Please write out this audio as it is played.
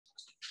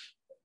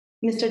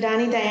Mr.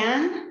 Dani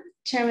Dayan,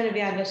 Chairman of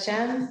Yad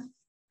Vashem,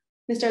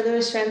 Mr.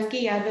 Louis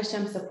Shrensky, Yad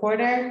Vashem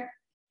supporter,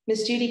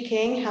 Ms. Judy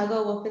King, Helga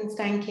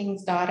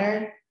Wolfenstein-King's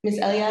daughter, Ms.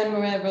 Eliad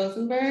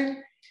Moreh-Rosenberg,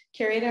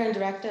 Curator and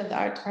Director of the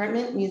Art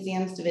Department,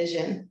 Museums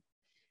Division.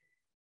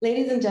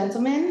 Ladies and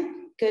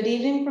gentlemen, good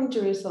evening from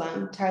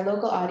Jerusalem to our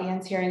local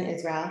audience here in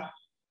Israel,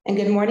 and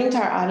good morning to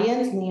our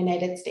audience in the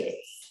United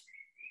States.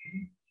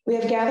 We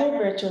have gathered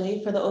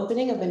virtually for the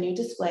opening of a new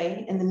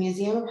display in the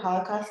Museum of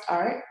Holocaust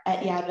Art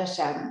at Yad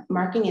Vashem,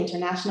 marking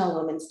International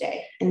Women's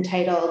Day,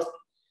 entitled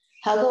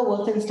Helga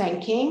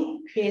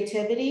Wolfenstein-King,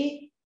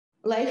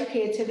 Life,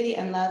 Creativity,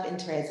 and Love in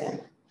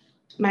Terezin.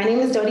 My name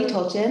is Dodi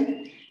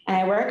Tolchin, and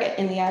I work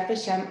in the Yad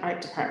Vashem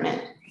Art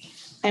Department.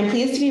 I'm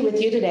pleased to be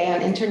with you today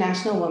on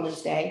International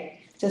Women's Day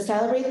to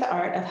celebrate the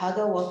art of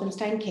Helga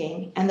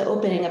Wolfenstein-King and the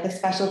opening of a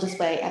special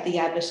display at the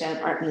Yad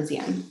Vashem Art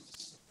Museum.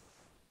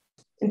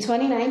 In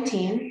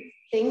 2019,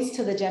 thanks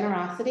to the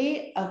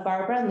generosity of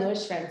Barbara and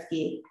Louis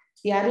Shrensky,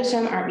 the Yad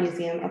Vashem Art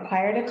Museum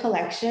acquired a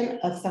collection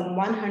of some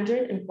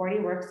 140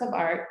 works of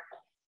art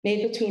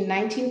made between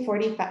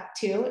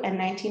 1942 and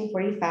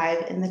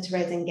 1945 in the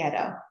Terezin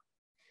ghetto.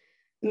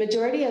 The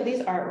majority of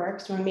these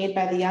artworks were made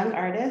by the young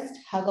artist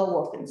Helga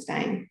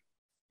Wolfenstein.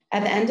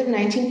 At the end of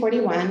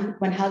 1941,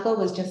 when Helga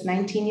was just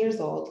 19 years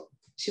old,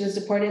 she was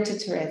deported to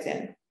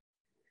Terezin.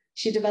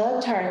 She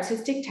developed her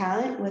artistic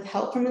talent with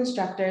help from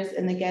instructors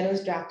in the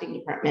ghetto's drafting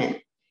department,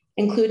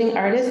 including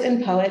artist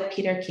and poet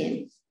Peter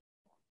King.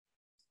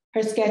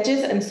 Her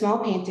sketches and small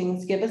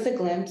paintings give us a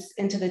glimpse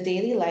into the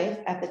daily life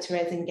at the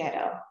Terezin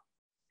ghetto.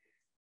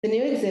 The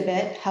new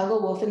exhibit,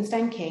 Helga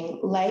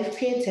Wolfenstein-King, Life,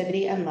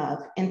 Creativity, and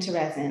Love in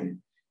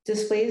Terezin,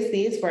 displays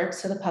these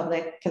works to the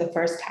public for the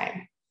first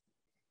time.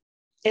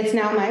 It's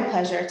now my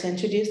pleasure to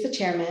introduce the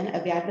chairman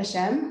of Yad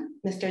Vashem,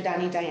 Mr.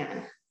 Dani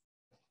Dayan.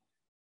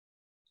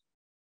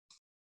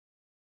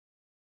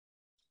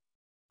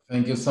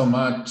 Thank you so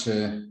much.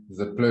 It's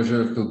a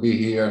pleasure to be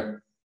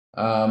here.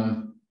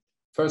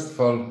 First of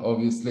all,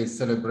 obviously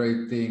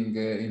celebrating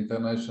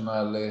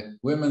International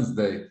Women's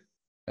Day,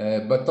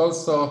 but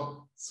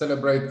also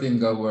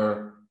celebrating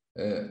our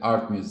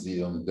art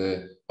museum,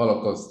 the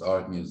Holocaust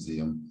Art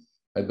Museum.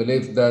 I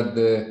believe that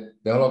the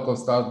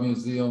Holocaust Art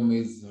Museum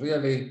is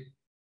really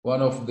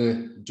one of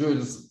the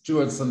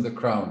jewels on the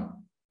crown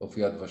of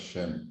Yad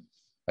Vashem.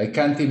 I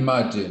can't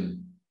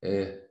imagine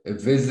a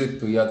visit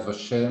to Yad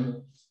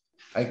Vashem.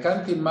 I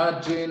can't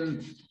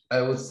imagine,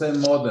 I would say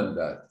more than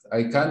that.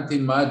 I can't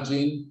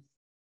imagine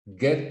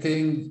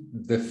getting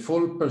the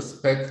full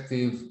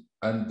perspective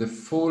and the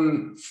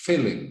full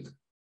feeling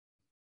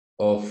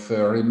of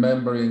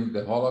remembering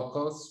the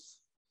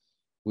Holocaust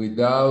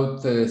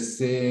without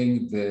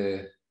seeing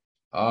the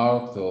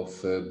art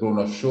of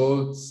Bruno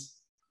Schulz,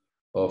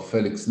 of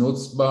Felix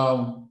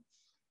Nutzbaum,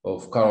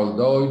 of Karl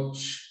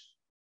Deutsch,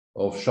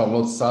 of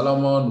Charlotte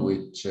Salomon,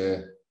 which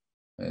are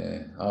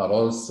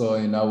also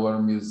in our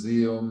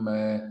museum,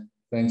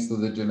 thanks to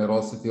the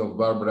generosity of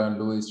Barbara and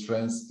Louis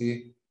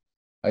Shrensky.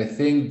 I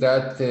think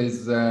that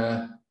is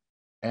an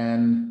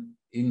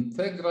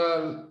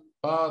integral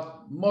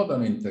part, more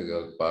than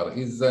integral part,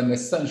 is an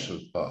essential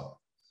part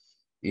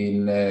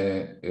in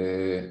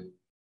the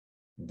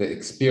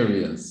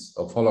experience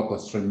of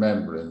Holocaust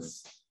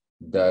remembrance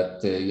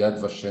that Yad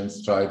Vashem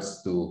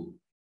strives to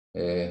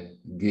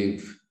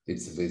give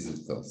its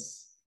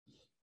visitors.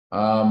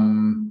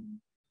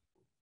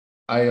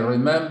 I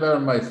remember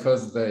my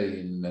first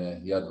day in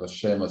Yad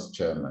Vashem as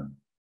chairman.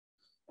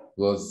 It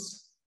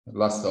was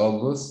last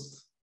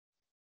August,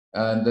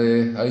 and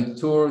I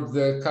toured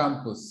the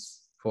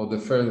campus of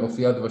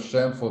Yad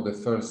Vashem for the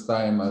first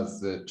time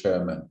as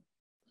chairman.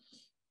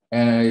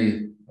 And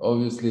I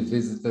obviously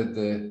visited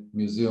the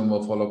Museum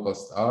of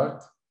Holocaust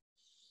Art.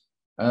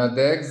 And at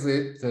the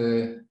exit,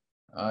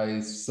 I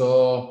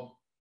saw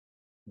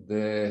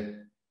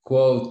the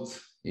quote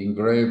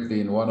engraved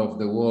in one of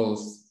the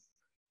walls,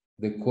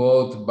 the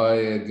quote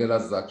by Gela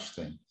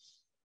Zakstein.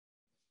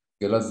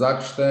 Gela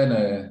Zakstein,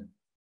 a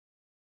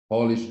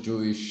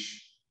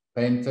Polish-Jewish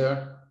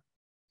painter.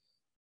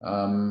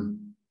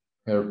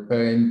 Her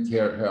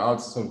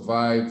art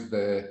survived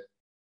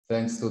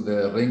thanks to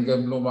the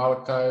Ringenblum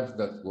archive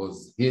that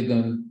was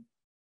hidden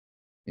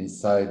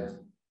inside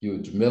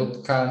huge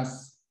milk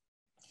cans.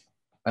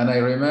 And I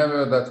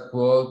remember that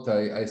quote,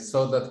 I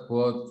saw that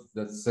quote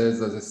that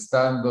says, as a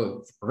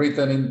standard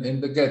written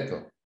in the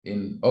ghetto,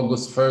 in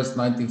August 1st,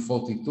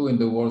 1942, in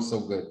the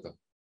Warsaw Ghetto.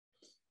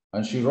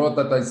 And she wrote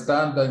that I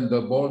stand on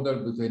the border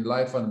between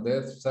life and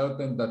death,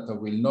 certain that I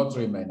will not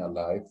remain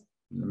alive,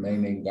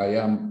 meaning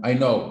I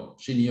know,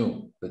 she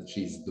knew that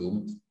she's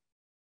doomed.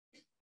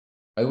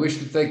 I wish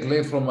to take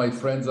leave from my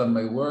friends and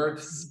my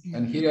works,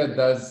 and here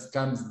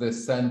comes the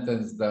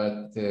sentence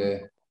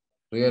that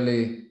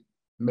really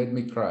made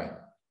me cry.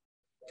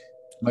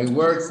 My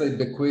works I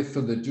bequeath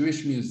to the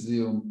Jewish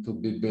Museum to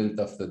be built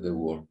after the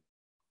war.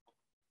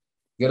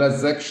 Gela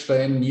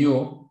Zakstein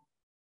knew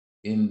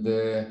in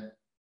the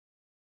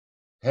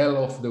hell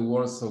of the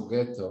Warsaw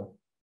Ghetto,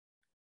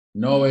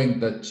 knowing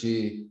that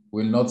she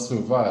will not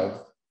survive,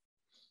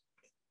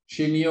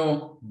 She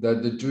knew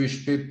that the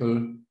Jewish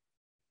people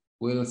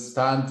will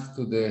stand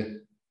to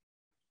the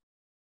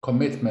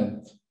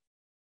commitment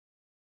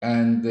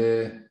and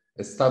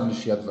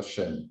establish Yad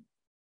Vashem.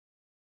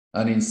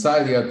 And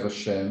inside Yad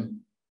Vashem,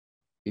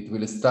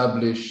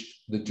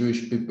 the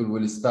Jewish people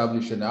will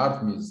establish an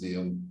art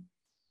museum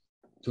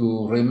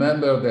to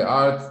remember the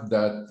art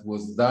that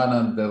was done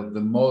under the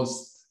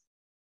most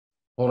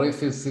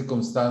horrific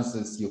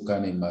circumstances you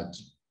can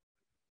imagine.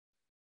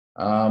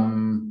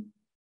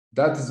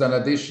 That is an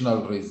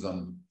additional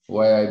reason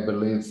why I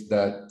believe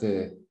that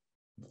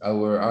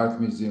our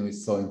art museum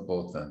is so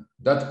important.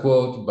 That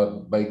quote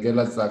by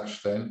Gela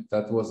Zakstein,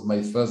 that was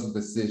my first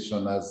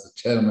decision as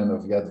chairman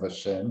of Yad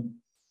Vashem,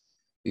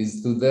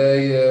 is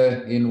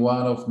today in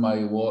one of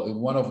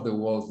the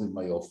walls in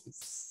my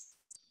office.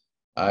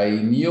 I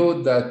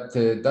knew that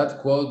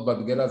that quote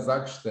by Gela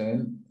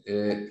Zakstein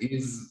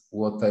is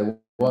what I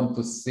want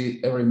to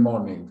see every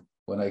morning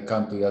when I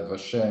come to Yad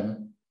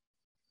Vashem,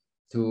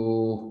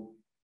 to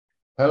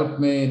help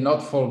me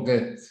not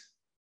forget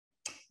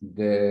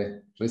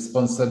the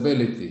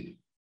responsibility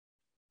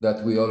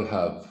that we all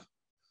have.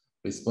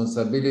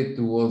 Responsibility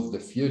towards the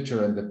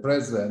future and the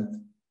present,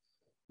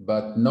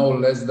 but no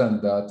less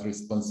than that,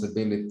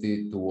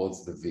 responsibility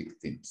towards the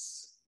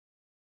victims.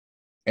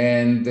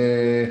 And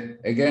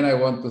again, I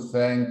want to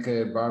thank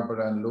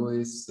Barbara and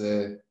Louis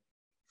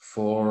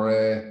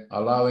for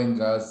allowing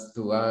us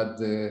to add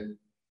the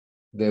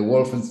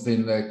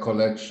Wolfenstein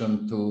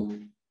collection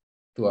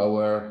to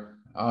our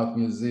art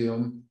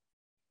museum.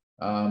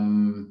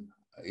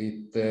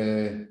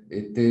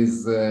 It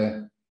is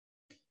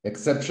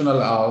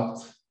exceptional art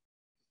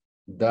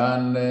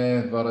done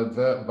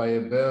by a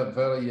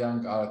very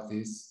young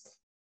artist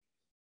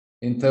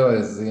in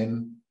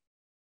Terezin,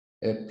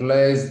 a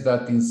place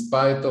that, in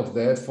spite of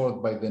the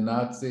effort by the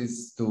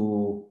Nazis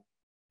to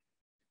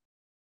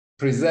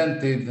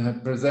present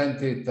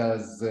it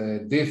as a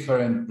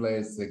different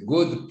place, a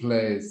good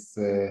place,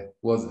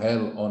 was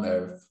hell on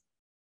earth.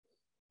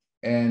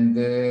 And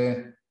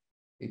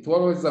it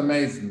always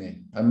amazes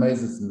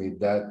me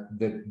that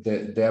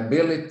the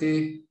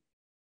ability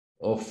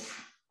of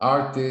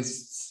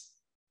artists,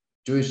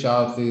 Jewish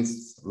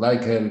artists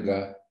like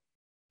Helga,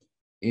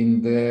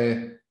 in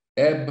the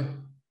ebb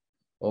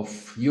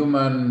of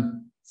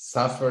human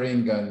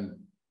suffering and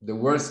the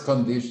worst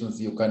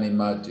conditions you can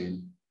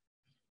imagine,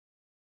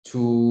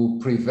 to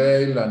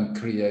prevail and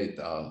create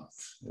art.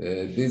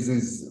 This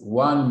is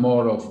one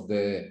more of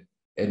the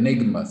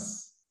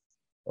enigmas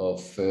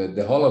of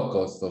the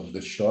Holocaust, of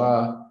the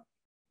Shoah,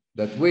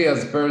 that we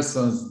as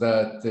persons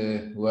that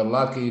were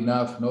lucky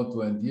enough not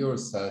to endure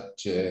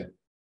such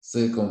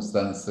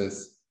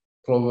circumstances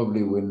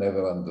probably will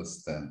never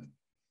understand.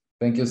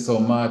 Thank you so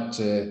much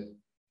to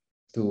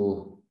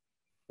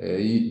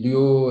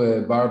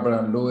you,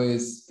 Barbara and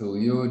Louis, to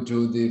you,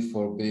 Judy,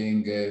 for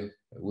being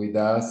with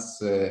us,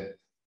 to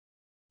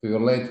your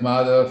late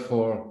mother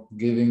for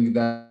giving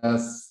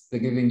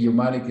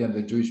humanity and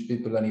the Jewish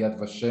people and Yad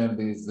Vashem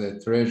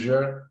this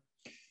treasure.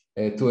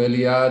 To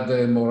Eliad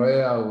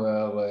Moreh,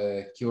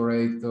 our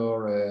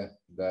curator,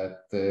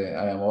 that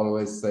I am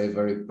always say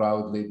very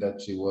proudly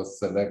that she was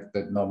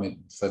selected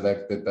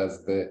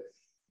as the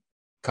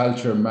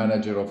culture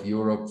manager of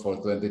Europe for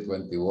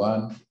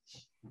 2021.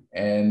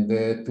 And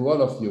to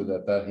all of you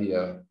that are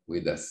here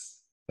with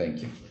us.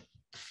 Thank you.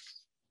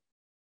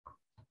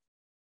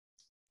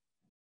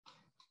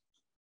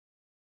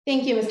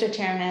 Thank you, Mr.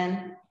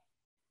 Chairman.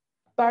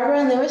 Barbara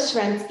and Louis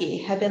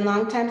Shrensky have been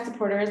longtime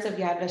supporters of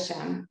Yad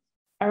Vashem.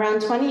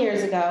 Around 20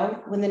 years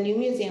ago, when the new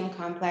museum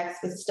complex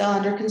was still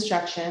under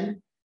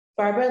construction,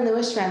 Barbara and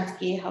Louis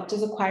Shrensky helped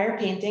us acquire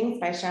paintings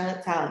by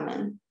Charlotte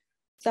Salomon,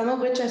 some of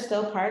which are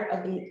still part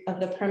of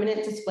the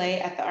permanent display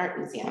at the Art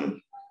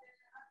Museum.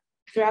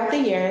 Throughout the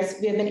years,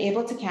 we have been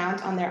able to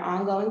count on their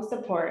ongoing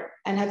support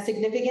and have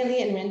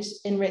significantly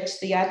enriched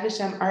the Yad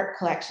Vashem Art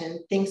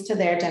Collection thanks to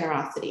their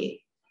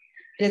generosity.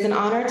 It is an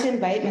honor to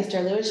invite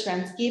Mr. Louis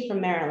Shrensky from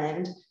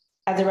Maryland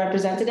as a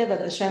representative of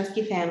the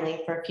Shrensky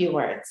family for a few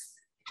words.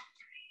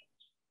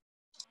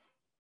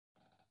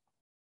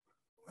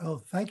 Well,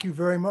 thank you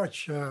very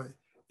much.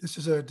 This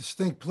is a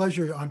distinct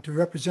pleasure to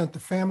represent the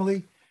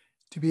family,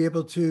 to be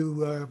able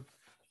to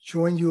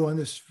join you on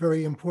this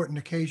very important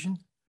occasion.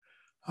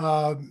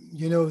 We're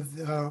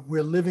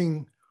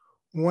living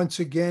once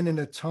again in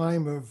a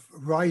time of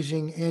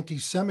rising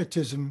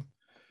anti-Semitism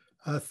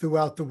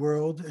throughout the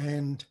world,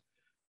 and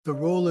the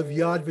role of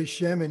Yad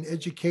Vashem in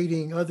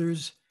educating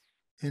others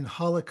in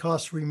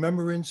Holocaust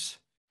remembrance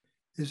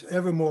is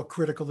ever more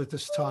critical at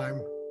this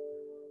time.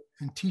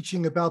 And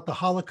teaching about the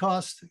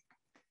Holocaust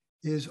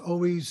is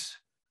always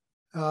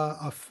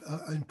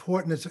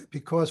important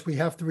because we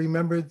have to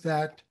remember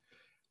that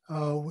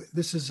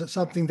this is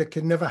something that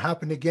can never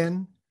happen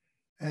again.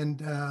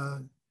 And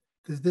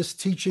this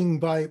teaching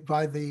by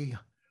the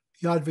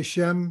Yad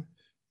Vashem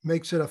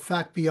makes it a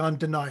fact beyond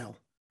denial.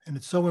 And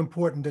it's so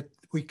important that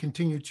we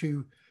continue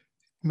to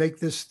make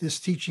this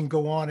teaching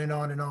go on and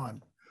on and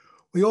on.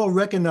 We all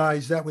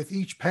recognize that with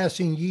each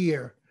passing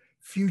year,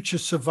 future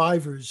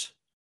survivors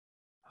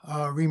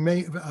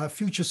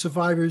future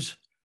survivors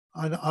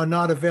are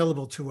not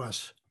available to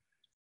us,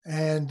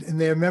 and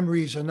their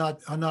memories are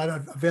not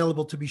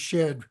available to be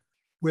shared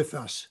with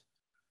us.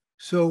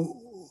 So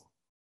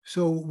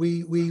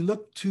we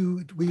look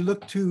to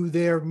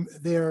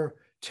their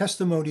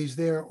testimonies,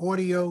 their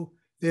audio,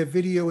 their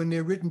video, and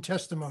their written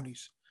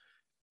testimonies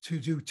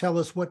to tell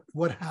us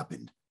what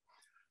happened.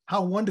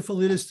 How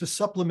wonderful it is to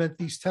supplement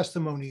these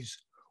testimonies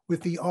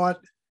with the art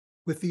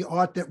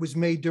that was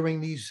made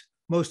during these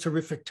most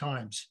horrific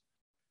times.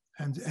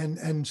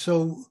 And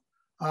so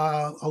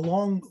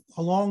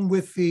along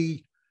with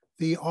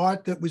the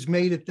art that was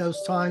made at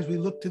those times, we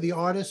look to the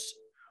artists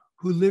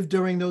who lived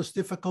during those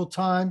difficult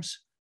times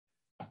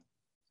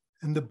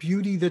and the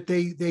beauty that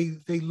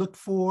they looked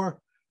for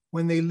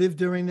when they lived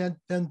during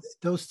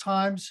those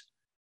times,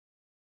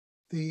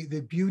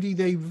 the beauty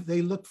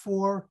they looked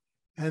for,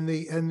 and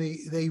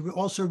they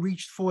also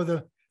reached for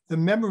the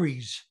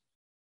memories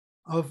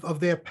of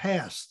their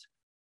past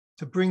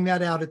to bring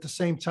that out at the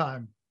same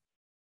time.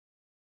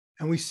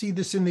 And we see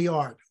this in the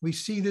art. We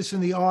see this in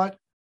the art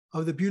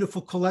of the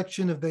beautiful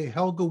collection of the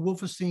Helga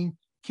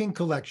Wolfenstein-King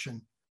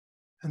collection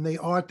and the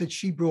art that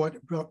she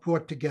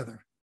brought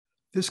together.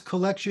 This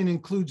collection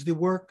includes the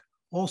work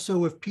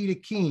also of Peter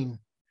Keene,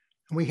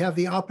 and we have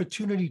the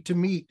opportunity to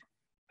meet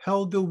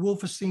Helga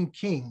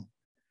Wolfenstein-King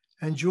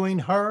and join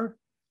her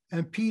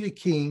and Peter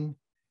King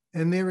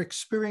and their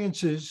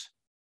experiences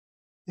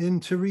in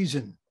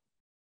Terezin.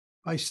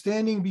 By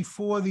standing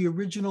before the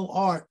original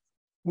art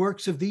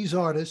works of these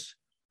artists,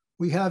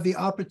 we have the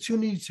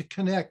opportunity to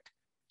connect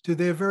to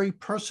their very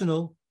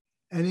personal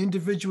and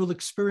individual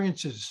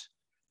experiences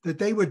that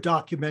they were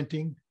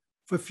documenting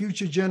for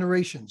future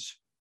generations.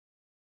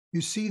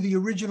 You see the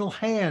original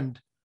hand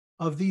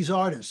of these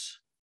artists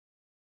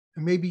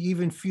and maybe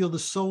even feel the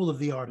soul of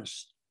the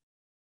artist.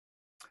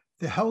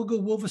 The Helga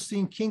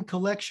Wolfenstein-King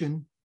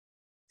collection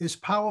is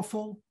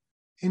powerful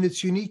in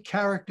its unique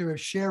character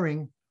of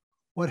sharing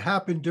what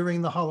happened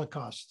during the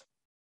Holocaust.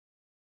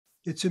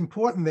 It's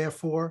important,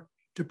 therefore,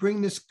 to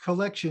bring this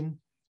collection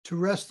to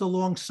rest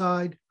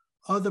alongside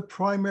other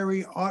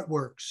primary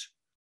artworks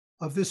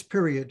of this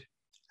period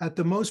at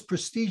the most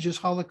prestigious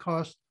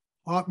Holocaust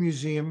art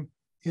museum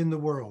in the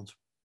world.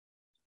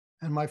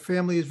 And my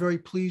family is very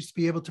pleased to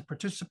be able to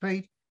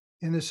participate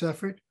in this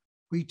effort.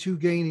 We too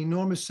gain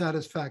enormous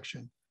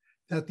satisfaction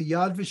that the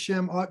Yad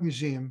Vashem Art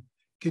Museum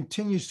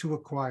continues to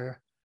acquire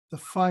the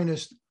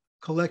finest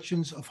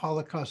collections of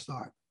Holocaust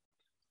art.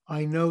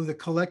 I know the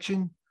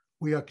collection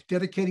we are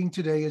dedicating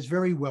today is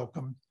very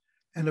welcome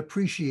and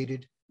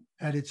appreciated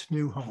at its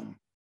new home.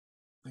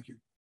 Thank you.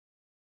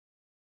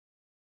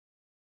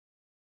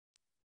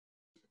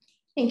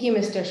 Thank you,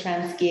 Mr.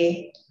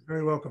 Shrensky.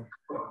 Very welcome.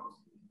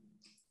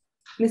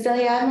 Ms.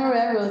 Eliad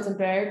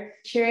Moreh-Rosenberg,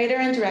 Curator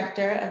and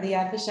Director of the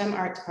Yad Vashem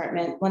Art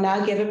Department, will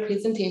now give a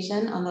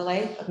presentation on the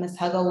life of Ms.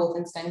 Helga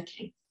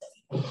Wolfenstein-King.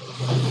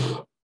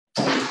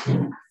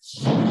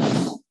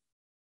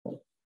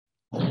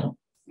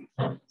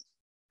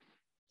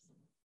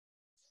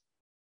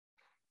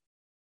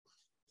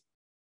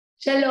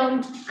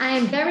 Shalom, I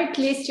am very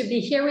pleased to be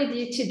here with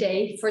you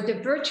today for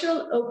the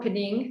virtual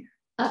opening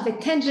of a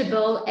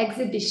tangible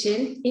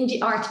exhibition in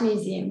the Art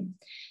Museum.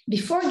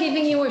 Before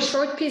giving you a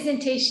short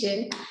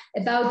presentation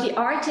about the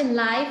art and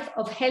life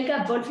of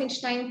Helga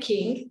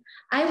Wolfenstein-King,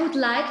 I would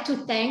like to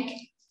thank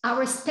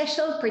our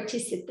special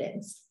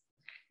participants.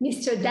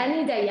 Mr.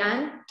 Dani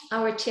Dayan,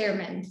 our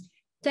chairman,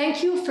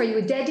 thank you for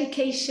your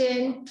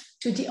dedication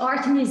to the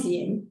Art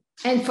Museum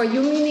and for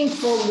your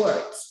meaningful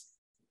words.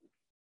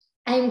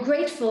 I am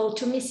grateful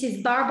to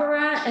Mrs.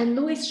 Barbara and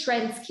Louis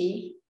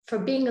Shrensky for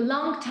being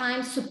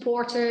longtime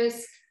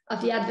supporters of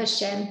Yad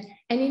Vashem,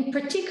 and in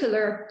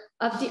particular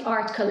of the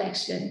art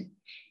collection.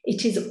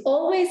 It is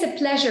always a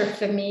pleasure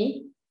for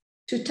me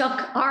to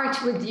talk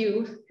art with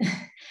you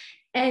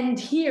and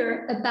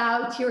hear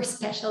about your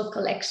special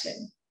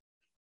collection.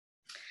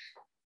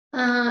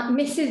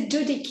 Mrs.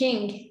 Judy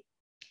King,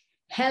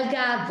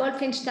 Helga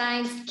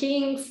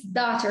Wolfenstein-King's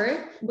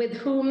daughter, with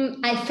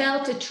whom I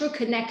felt a true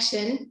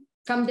connection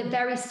from the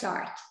very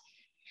start.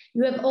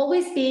 You have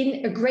always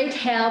been a great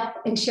help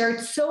and shared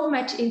so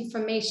much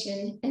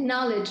information and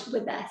knowledge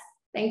with us.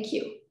 Thank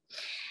you.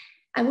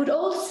 I would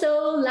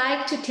also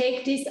like to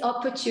take this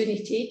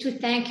opportunity to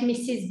thank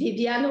Mrs.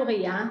 Vivian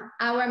Uriah,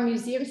 our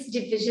Museums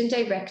Division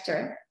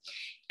Director,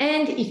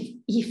 and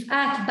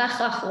Yifat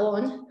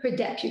Bach-Achron, her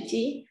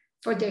deputy,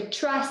 for their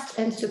trust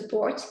and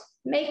support,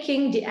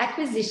 making the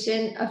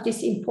acquisition of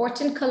this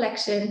important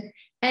collection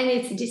and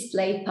its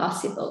display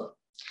possible.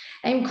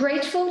 I'm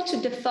grateful to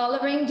the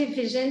following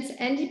divisions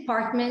and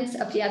departments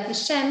of Yad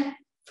Vashem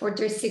for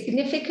their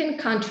significant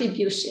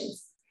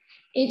contributions: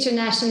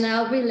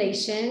 international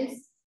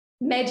relations,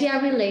 media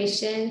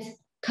relations,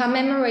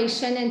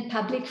 commemoration and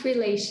public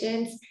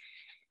relations,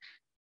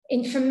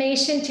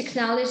 information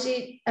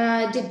technology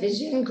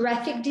division,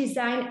 graphic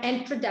design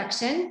and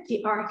production,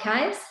 the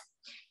archives,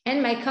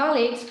 and my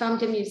colleagues from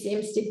the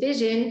museums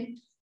division,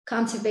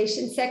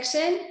 conservation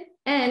section,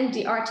 and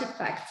the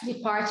artifacts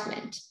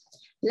department.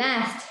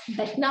 Last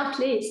but not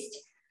least,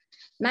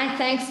 My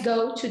thanks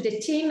go to the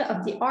team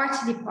of the art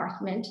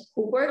department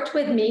who worked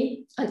with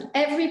me on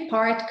every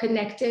part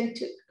connected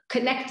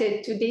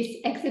to this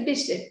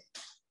exhibition.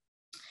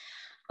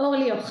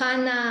 Orly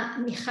Ohana,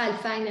 Michal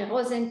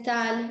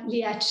Feiner-Rosenthal,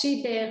 Liat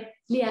Shiber,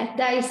 Liat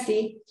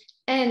Daisy,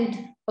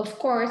 and of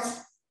course,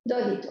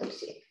 Dodi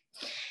Tolshi.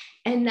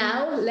 And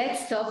now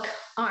let's talk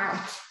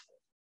art.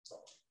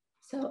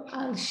 So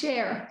I'll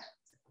share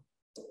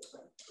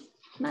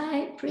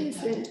my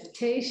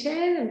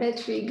presentation.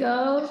 Let me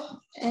go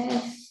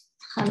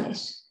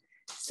F5.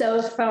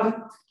 So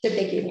from the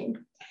beginning.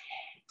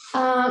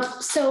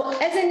 So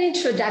as an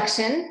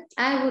introduction,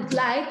 I would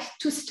like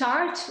to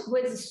start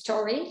with a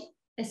story,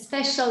 a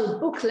special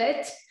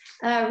booklet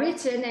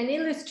written and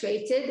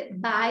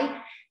illustrated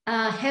by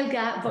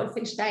Helga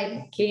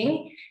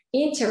Wolfenstein-King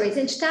in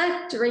Terezin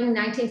during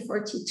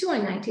 1942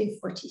 and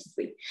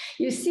 1943.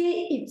 You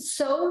see, it's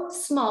so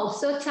small,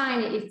 so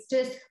tiny, it's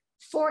just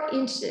 4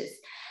 inches.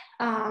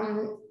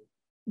 And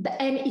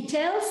it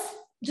tells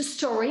the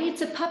story,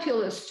 it's a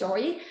popular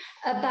story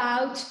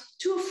about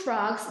 2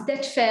 frogs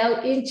that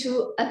fell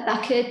into a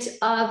bucket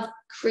of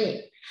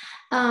cream.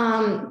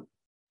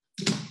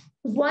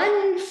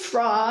 One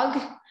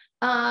frog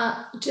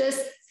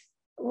just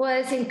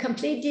was in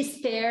complete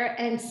despair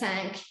and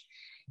sank.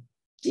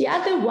 The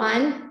other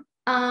one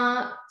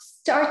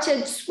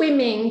started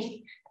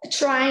swimming,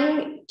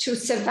 trying to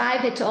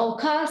survive at all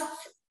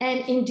costs.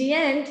 And in the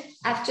end,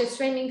 after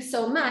swimming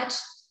so much,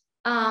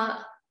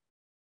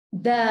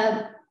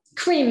 the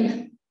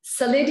cream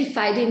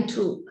solidified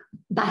into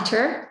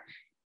butter,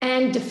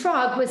 and the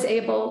frog was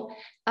able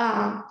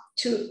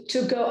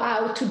to go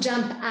out, to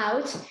jump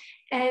out,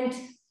 and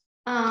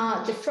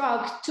the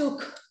frog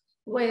took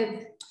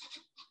with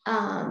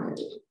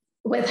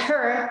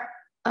her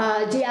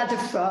the other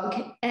frog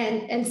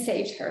and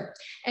saved her.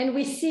 And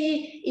we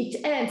see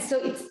it ends,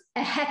 so it's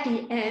a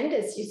happy end,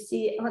 as you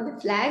see on the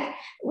flag,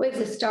 with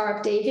the Star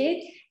of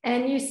David.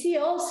 And you see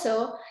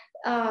also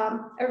a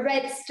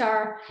red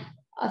Star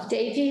of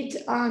David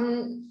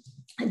on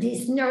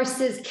this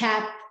nurse's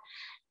cap.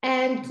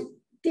 And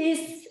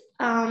this,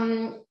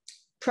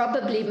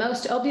 probably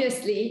most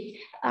obviously,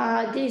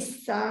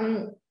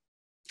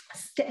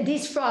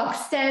 this frog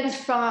stands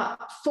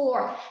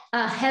for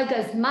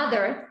Helga's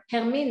mother,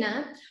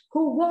 Hermina,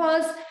 who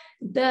was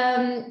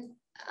the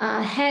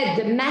head,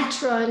 the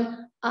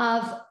matron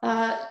of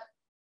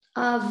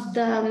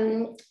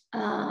the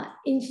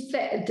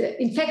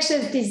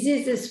infectious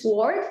diseases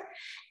ward,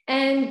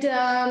 and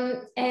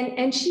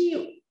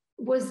she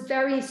was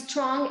very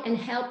strong and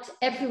helped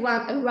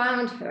everyone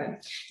around her.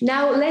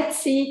 Now let's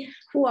see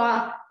who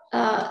are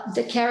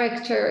the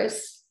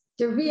characters,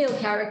 the real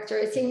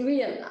characters in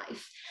real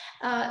life.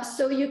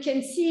 So you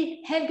can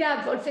see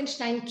Helga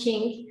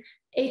Wolfenstein-King,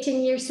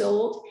 18 years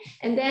old,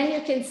 and then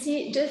you can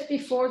see just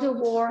before the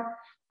war,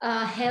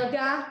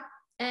 Helga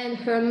and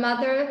her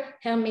mother,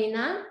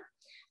 Hermina,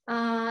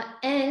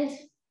 and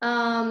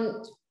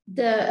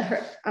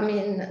the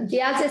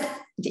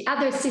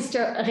other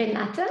sister,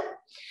 Renata,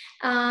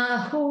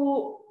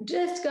 who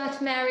just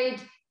got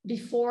married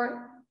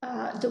before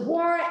the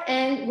war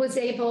and was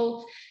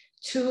able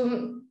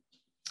to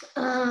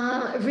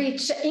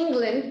reach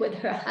England with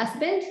her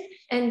husband,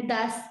 and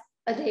thus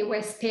they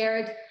were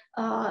spared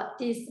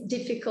these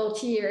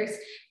difficult years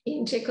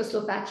in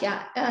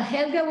Czechoslovakia.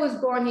 Helga was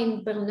born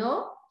in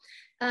Brno,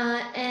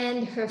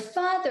 and her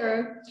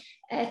father,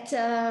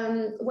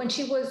 when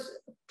she was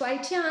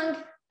quite young,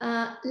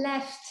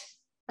 left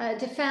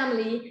the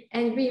family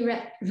and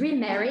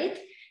remarried.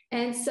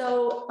 And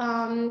so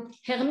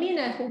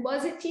Hermina, who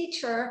was a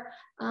teacher,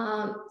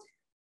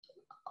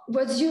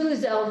 was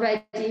used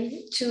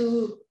already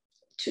to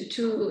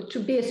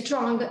be a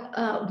strong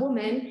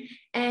woman,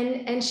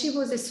 and she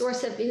was a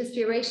source of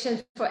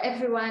inspiration for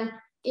everyone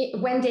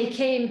when they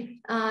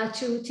came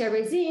to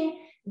Terezin,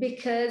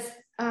 because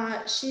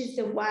she's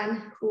the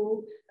one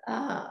who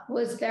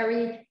was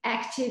very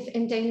active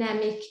and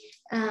dynamic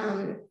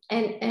and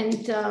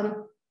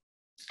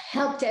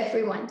helped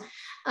everyone.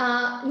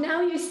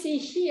 Now you see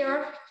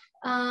here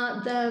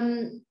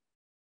the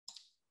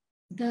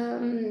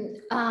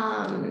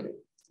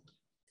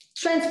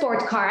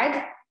transport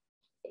card.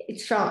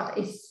 It's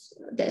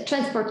the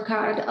transport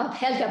card of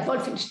Helga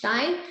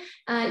Wolfenstein.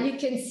 You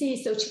can see,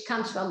 so she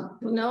comes from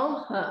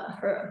Brno,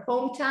 her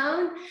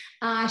hometown.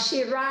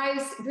 She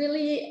arrives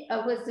really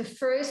was the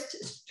first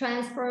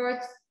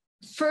transport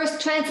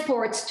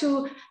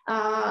to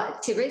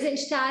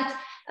Theresienstadt.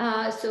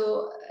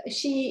 So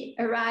she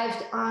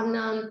arrived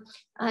on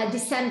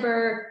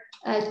December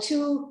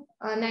 2,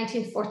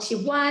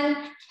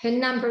 1941. Her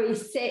number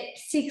is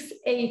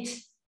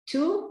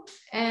 682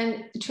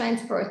 and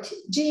transport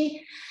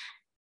G.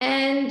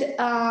 And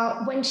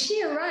when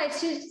she arrived,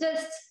 she's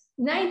just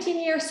 19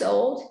 years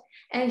old.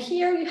 And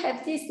here you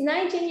have this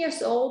 19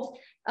 years old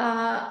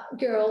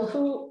girl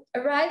who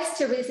arrives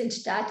to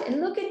Theresienstadt,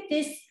 and look at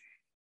this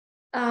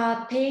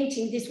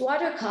painting, this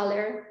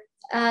watercolor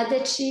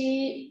that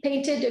she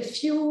painted a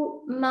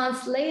few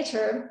months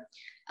later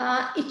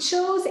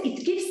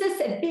it gives us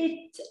a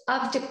bit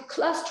of the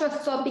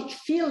claustrophobic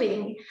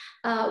feeling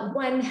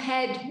one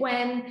had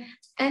when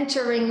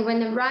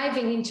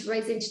arriving in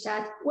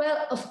Theresienstadt.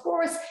 Well, of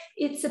course,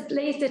 it's a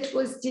place that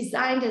was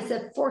designed as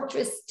a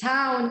fortress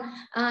town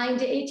in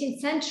the 18th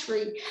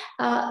century,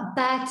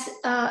 but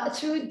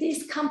through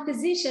this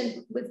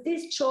composition, with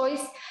this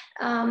choice,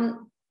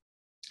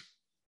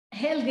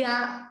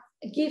 Helga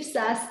gives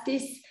us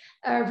this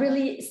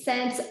really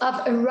sense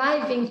of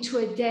arriving to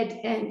a dead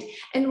end.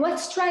 And what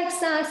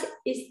strikes us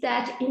is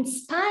that in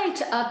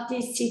spite of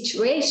this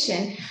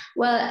situation,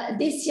 well,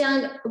 this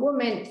young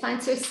woman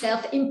finds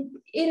herself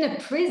in a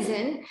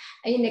prison,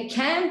 in a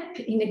camp,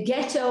 in a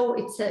ghetto.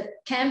 It's a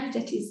camp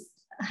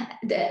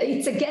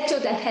it's a ghetto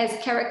that has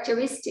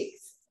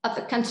characteristics of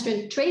a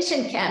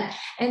concentration camp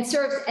and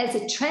serves as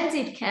a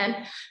transit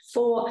camp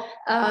for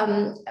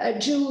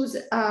Jews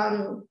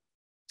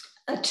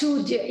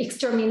to the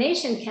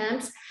extermination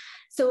camps.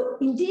 So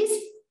in this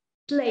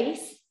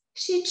place,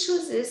 she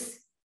chooses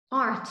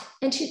art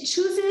and she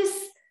chooses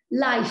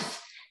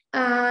life,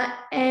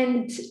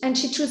 and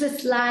she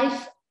chooses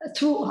life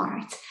through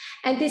art.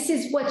 And this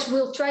is what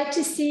we'll try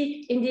to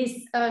see in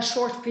this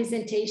short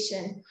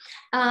presentation.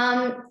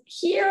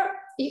 Here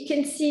you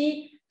can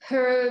see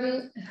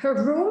her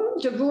room,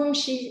 the room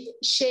she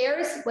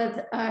shares with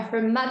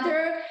her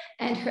mother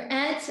and her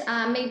aunt.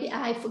 Maybe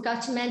I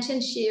forgot to mention,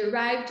 she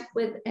arrived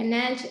with an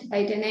aunt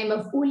by the name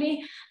of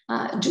Uli,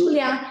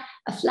 Julia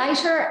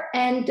Fleischer,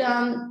 and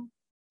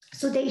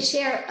so they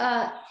share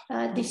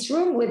this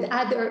room with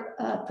other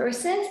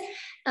persons.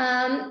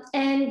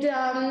 And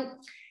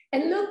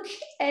look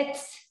at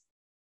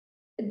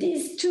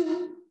these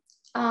two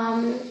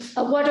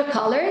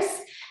watercolors.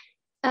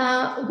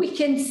 We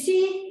can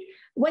see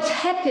what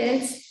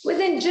happens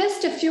within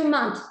just a few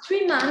months,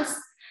 3 months,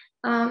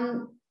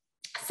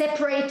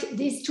 separate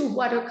these two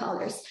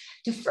watercolors.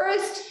 The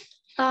first,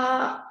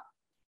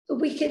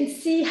 we can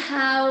see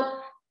how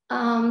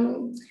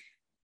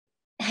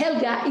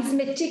Helga is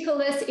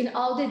meticulous in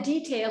all the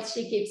details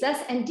she gives us,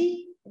 and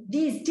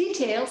these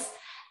details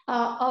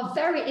are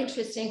very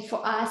interesting for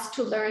us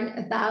to learn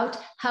about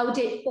how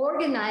they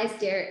organize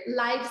their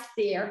lives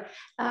there.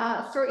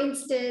 For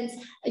instance,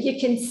 you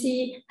can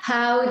see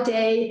how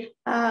the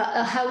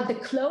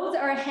clothes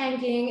are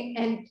hanging,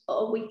 and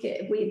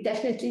we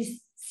definitely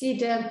see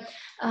the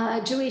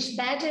Jewish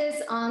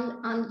badges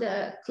on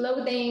the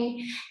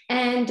clothing,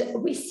 and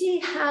we see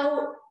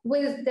how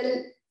with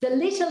the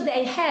little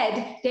they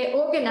had, they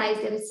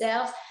organized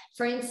themselves.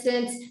 For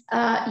instance,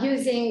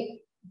 using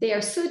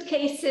their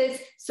suitcases.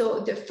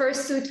 So the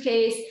first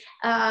suitcase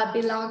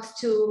belongs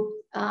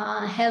to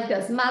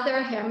Helga's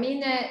mother,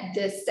 Hermine.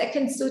 The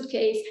second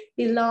suitcase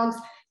belongs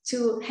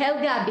to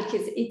Helga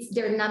because it's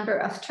their number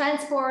of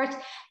transport.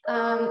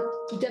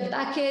 The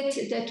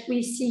bucket that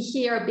we see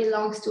here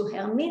belongs to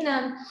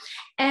Hermine.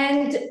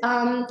 And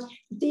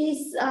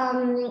these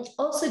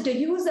also the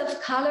use of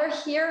color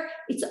here,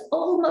 it's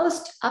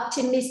almost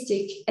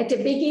optimistic. At the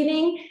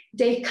beginning,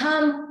 they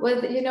come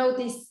with,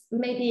 this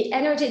maybe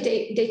energy.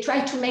 They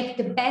try to make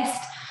the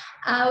best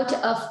out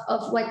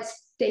of what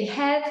they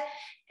have.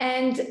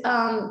 And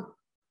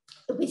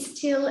we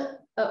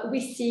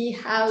see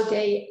how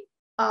they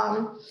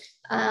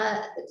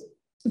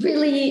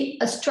really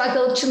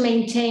struggle to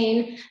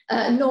maintain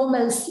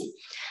normalcy.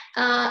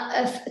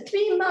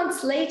 3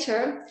 months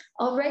later,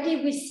 already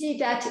we see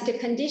that the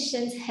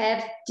conditions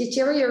have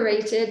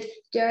deteriorated.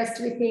 They're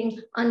sleeping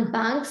on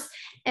bunks.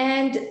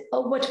 And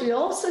what we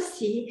also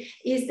see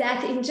is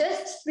that in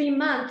just 3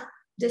 months,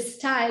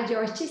 the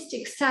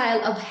artistic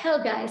style of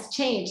Helga has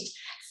changed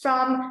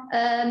from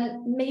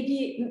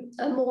maybe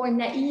a more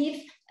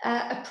naive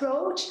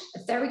approach, a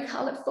very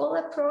colorful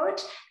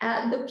approach,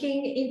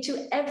 looking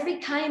into every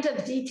kind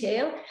of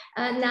detail.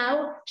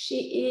 Now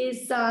she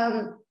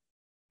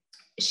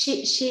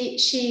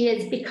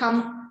has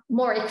become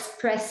more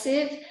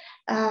expressive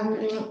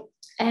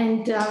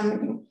and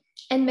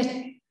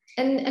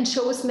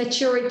shows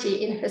maturity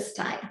in her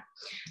style.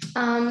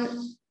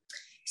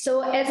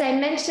 So as I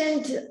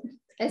mentioned,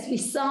 as we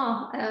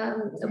saw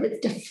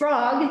with the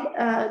frog,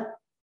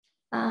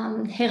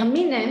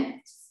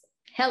 Hermine,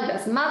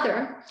 Helga's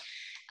mother,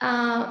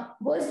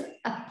 was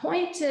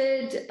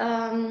appointed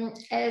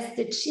as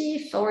the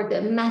chief or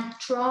the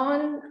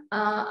matron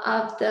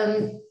of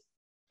the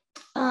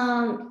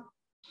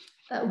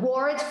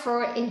ward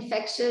for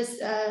infectious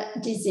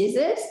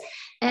diseases.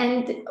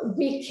 And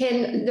we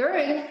can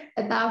learn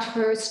about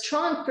her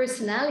strong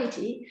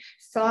personality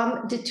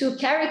from the two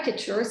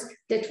caricatures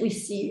that we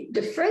see.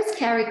 The first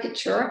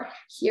caricature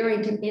here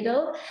in the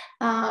middle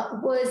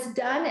was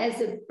done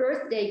as a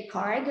birthday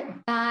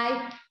card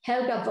by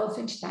Helga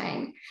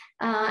Wolfenstein,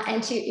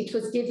 and it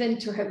was given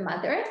to her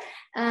mother.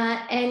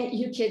 And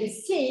you can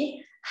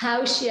see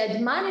how she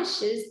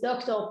admonishes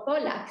Dr.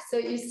 Pollack. So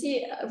you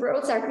see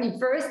roles are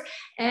reversed,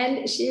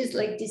 and she's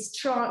like this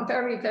strong,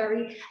 very,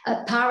 very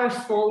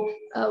powerful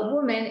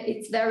woman.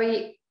 It's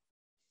very,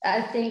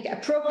 I think,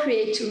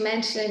 appropriate to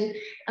mention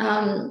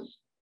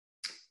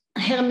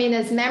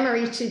Hermina's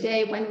memory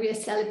today when we are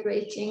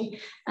celebrating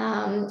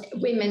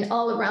women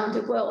all around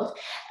the world.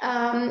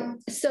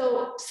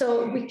 So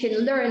we can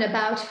learn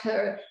about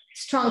her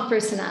strong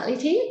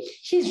personality.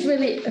 He's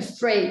really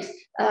afraid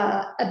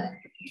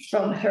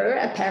from her,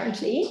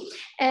 apparently.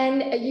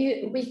 And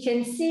we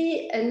can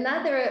see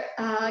another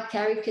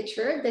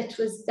caricature that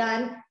was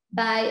done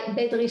by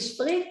Bedrich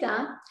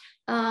Freda,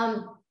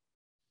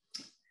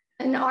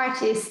 an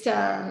artist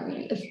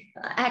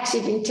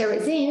active in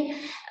Terezin,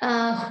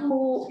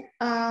 who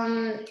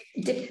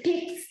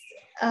depicts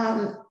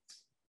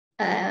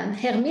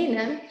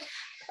Hermine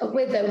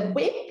with a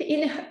whip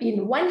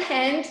in one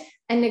hand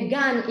and a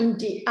gun in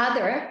the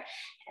other.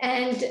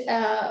 And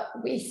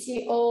we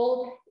see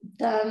all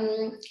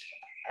the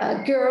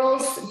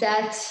girls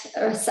that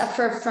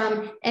suffer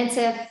from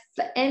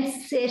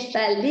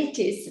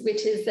encephalitis,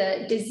 which is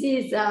a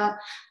disease, an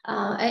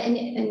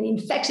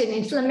infection,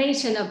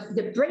 inflammation of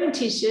the brain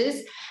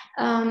tissues,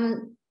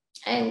 and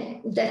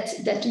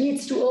that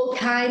leads to all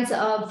kinds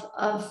of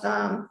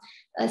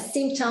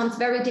symptoms,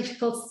 very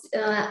difficult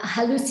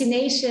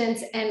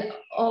hallucinations, and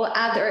all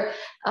other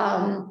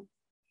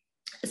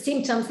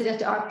symptoms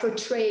that are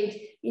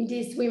portrayed in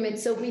these women.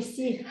 So we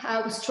see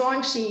how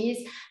strong she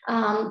is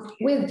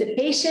with the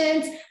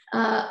patients,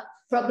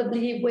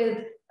 probably with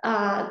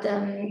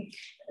the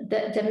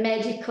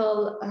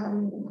medical,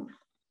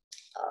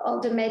 all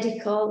the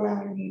medical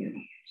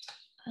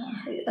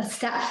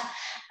staff.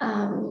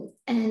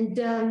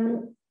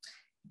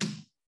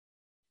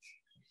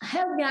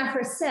 Helga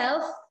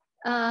herself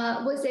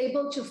was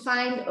able to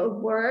find a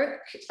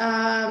work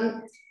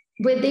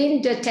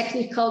within the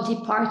technical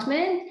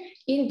department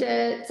in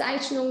the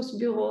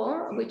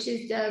Zeichnungsbüro, which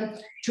is the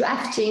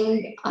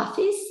drafting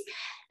office.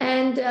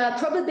 And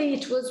probably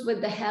it was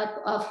with the help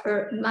of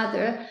her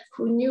mother,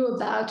 who knew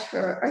about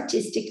her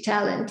artistic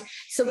talent.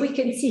 So we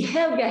can see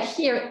Helga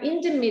here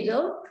in the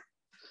middle,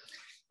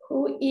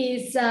 who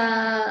is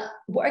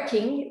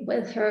working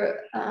with her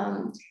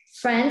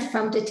friend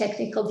from the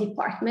technical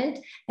department.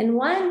 And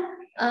one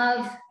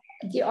of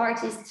the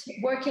artists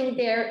working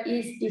there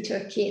is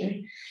Dieter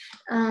King.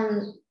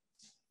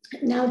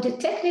 Now the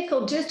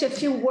technical, just a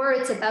few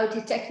words about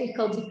the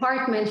technical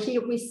department.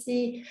 Here we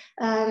see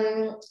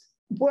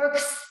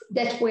works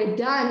that were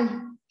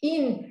done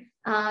in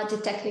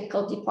the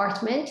technical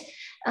department.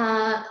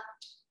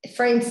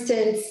 For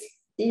instance,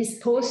 this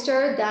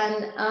poster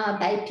done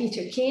by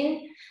Peter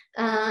King,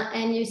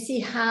 and you see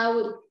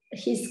how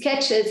his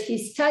sketches,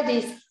 his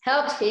studies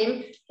helped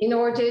him in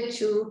order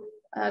to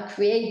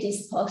create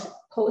this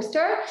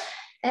poster.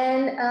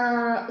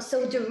 And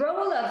so the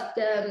role of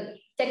the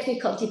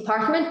technical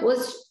department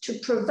was to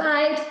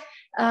provide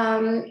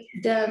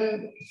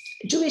the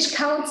Jewish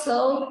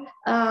Council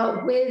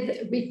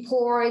with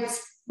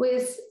reports,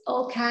 with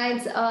all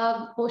kinds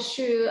of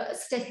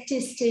brochures,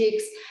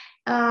 statistics,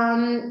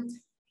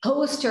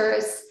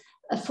 posters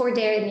for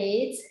their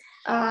needs.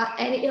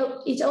 And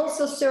it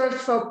also served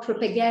for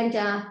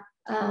propaganda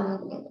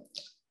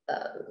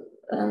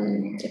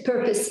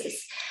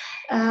purposes.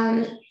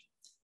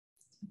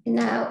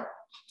 Now,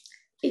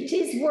 it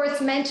is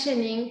worth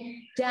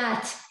mentioning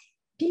that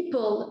the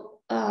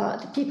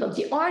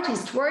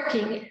artists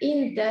working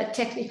in the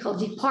technical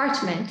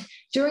department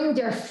during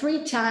their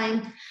free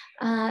time,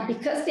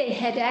 because they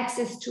had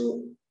access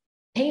to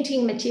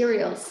painting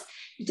materials,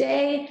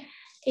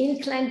 in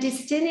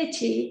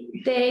clandestinity,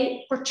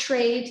 they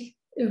portrayed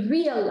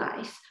real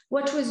life,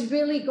 what was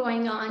really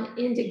going on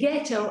in the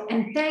ghetto.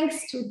 And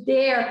thanks to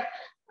their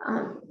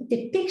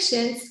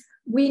depictions,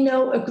 we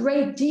know a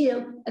great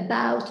deal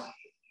about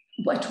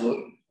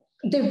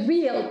the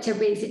real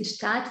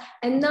Theresienstadt,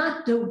 and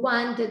not the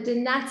one that the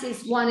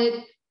Nazis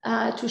wanted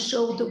to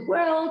show the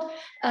world,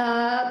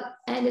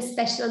 and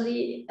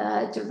especially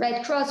the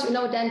Red Cross. You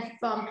know, then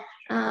from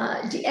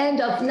the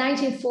end of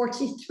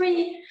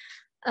 1943,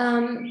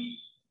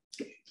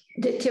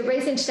 the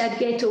Theresienstadt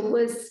ghetto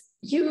was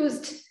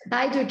used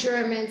by the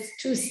Germans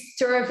to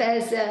serve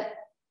as a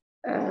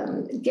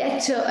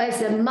ghetto,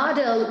 as a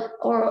model,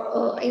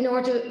 or in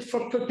order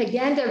for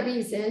propaganda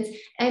reasons,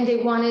 and they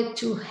wanted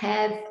to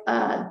have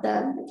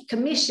the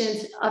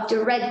commissions of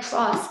the Red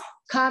Cross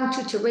come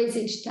to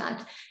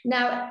Theresienstadt.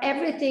 Now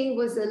everything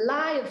was a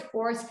lie, of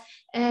course,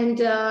 and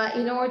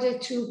in order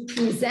to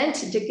present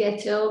the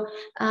ghetto,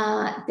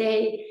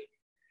 they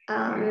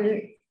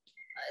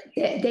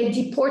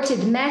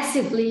deported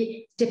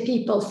massively the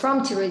people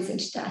from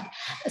Theresienstadt.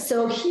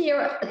 So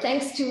here,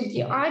 thanks to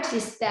the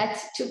artists that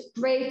took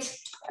great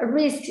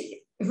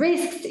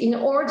risks in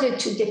order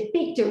to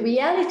depict the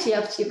reality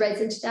of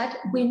Theresienstadt,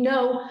 we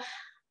know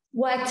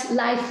what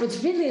life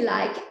was really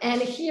like.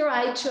 And here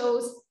I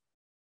chose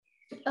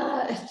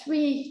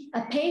 3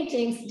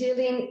 paintings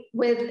dealing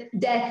with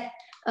death,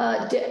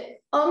 the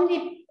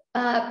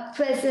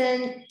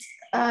omnipresent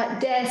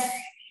death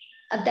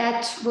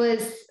that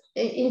was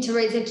in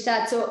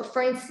Theresienstadt. So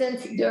for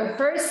instance, the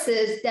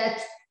hearses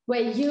that were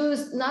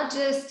used not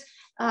just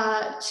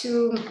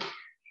to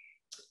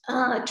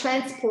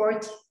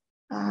transport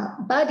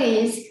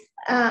bodies,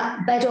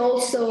 but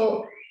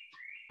also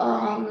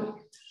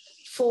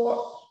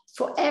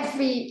for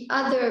every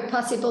other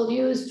possible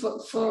use,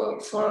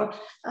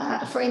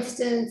 for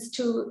instance,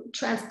 to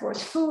transport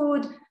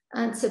food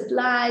and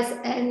supplies,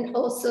 and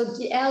also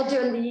the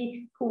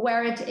elderly who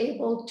weren't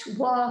able to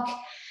walk.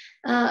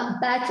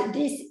 But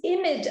this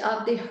image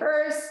of the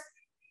hearse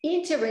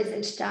in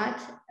Theresienstadt,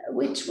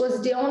 which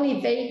was the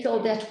only vehicle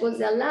that was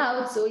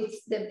allowed, so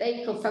it's the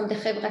vehicle from the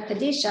Chevra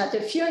Kadisha,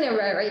 the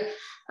funerary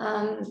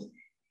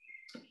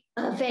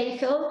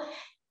vehicle,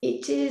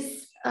 it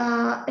is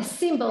a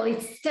symbol.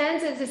 It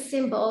stands as a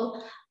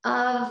symbol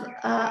of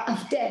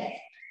death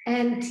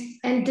and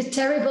the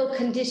terrible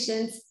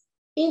conditions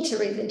in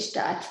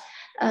Theresienstadt.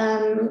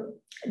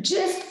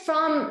 Just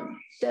from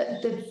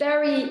the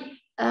very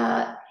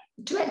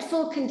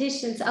dreadful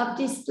conditions of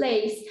this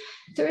place,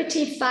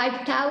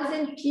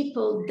 35,000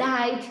 people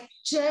died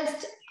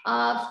just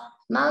of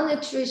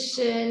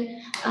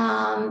malnutrition,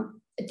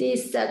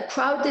 this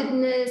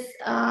crowdedness,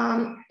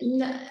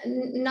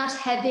 not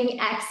having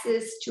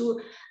access to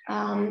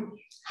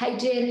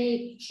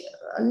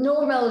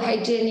normal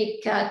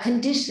hygienic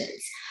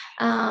conditions.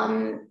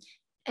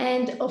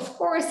 And of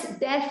course,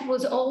 death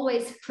was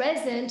always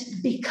present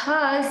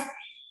because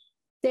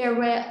there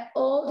were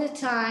all the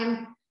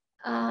time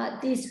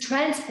these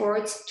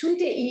transports to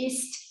the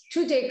east,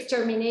 to the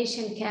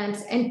extermination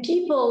camps, and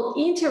people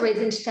in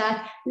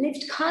Theresienstadt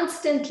lived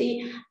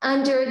constantly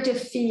under the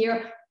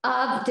fear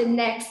of the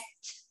next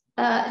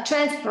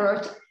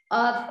transport,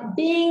 of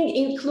being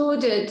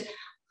included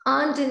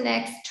on the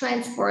next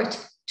transport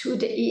to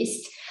the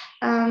east.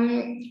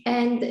 And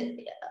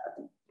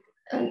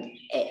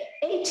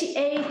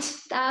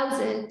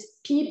 88,000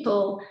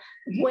 people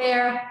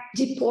were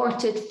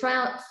deported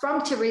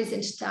from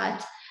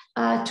Theresienstadt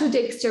to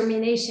the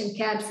extermination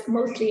camps,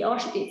 mostly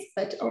Auschwitz,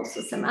 but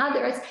also some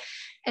others.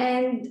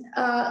 And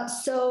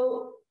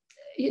so,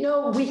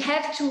 we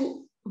have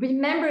to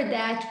remember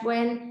that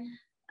when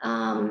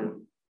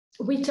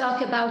we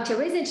talk about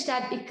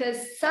Theresienstadt,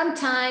 because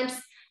sometimes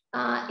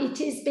it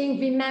is being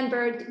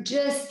remembered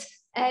just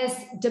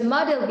as the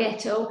model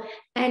ghetto,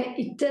 and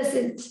it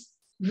doesn't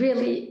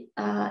really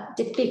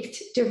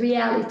depict the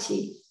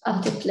reality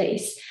of the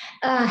place.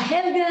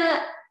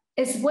 Helga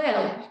as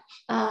well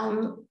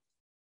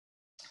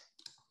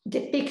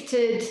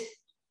depicted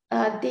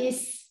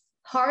this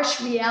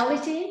harsh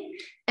reality,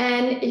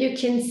 and you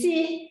can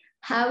see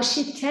how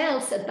she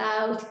tells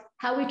about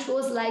how it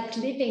was like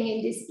living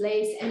in this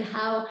place and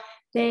how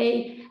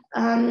they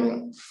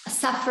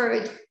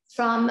suffered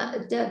from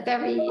the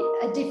very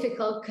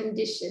difficult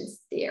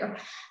conditions there.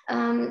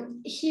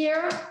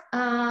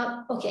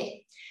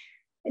 Okay.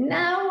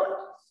 Now,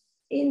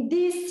 in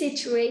this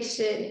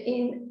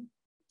situation,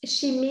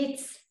 she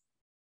meets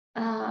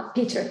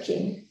Peter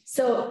King.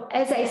 So,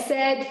 as I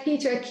said,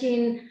 Peter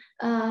King,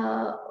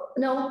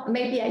 no,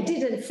 maybe I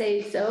didn't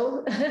say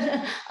so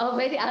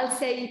already, I'll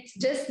say it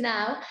just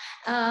now.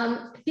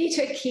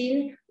 Peter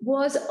King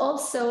was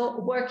also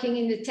working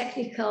in the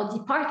technical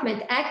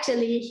department.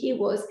 Actually, he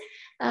was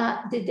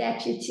the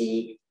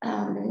deputy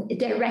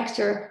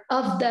director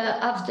of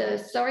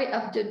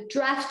the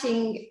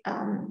drafting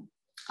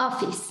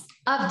office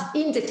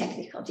in the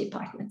technical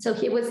department. So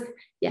he was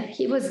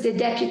the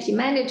deputy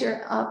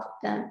manager of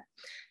the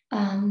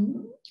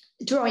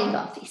drawing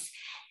office,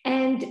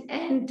 and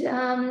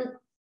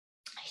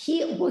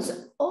he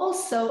was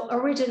also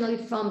originally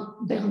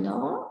from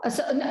Brno.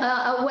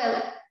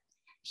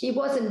 He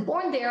wasn't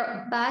born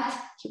there, but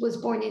he was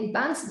born in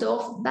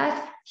Bansdorf,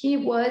 but he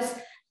was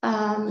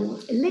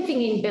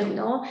living in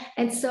Brno.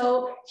 And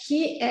so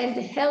he and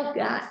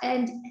Helga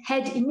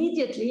had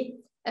immediately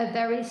a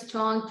very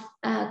strong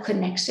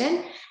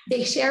connection.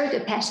 They shared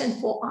a passion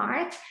for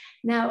art.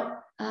 Now,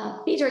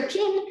 Peter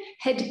King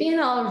had been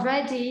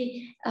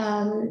already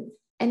an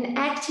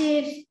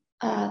active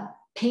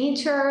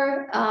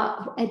painter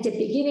at the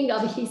beginning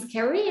of his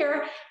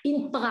career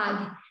in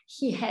Prague.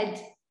 He had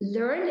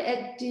learned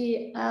at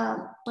the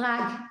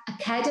Prague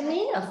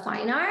Academy of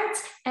Fine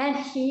Arts, and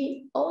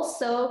he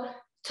also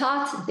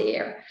taught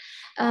there.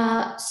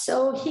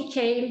 So he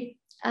came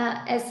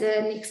as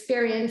an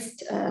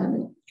experienced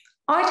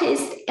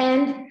artist,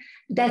 and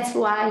that's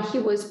why he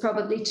was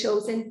probably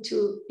chosen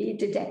to be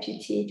the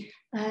deputy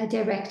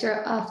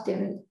director of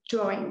the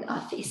drawing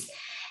office.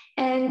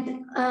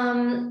 And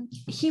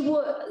he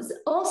was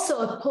also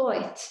a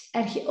poet,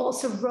 and he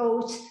also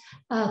wrote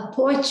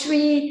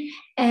poetry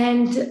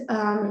and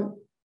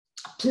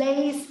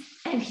plays,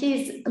 and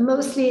he's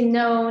mostly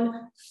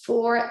known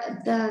for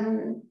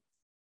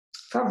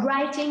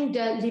writing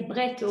the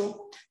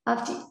libretto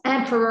of the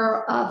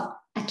Emperor of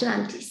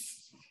Atlantis.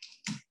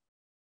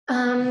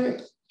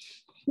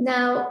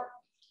 Now,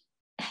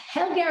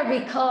 Helga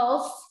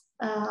recalls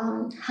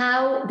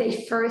how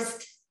they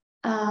first,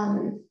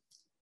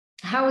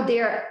 how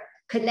their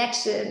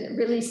connection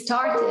really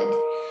started,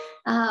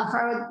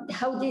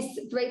 how this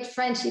great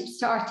friendship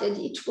started.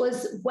 It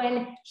was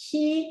when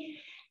he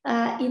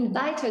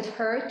invited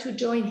her to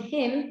join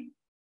him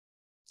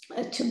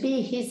to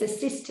be his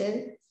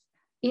assistant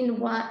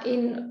in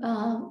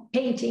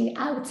painting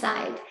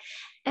outside.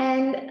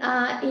 And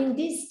in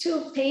these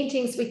two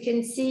paintings, we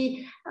can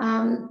see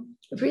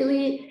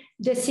really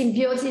the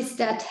symbiosis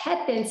that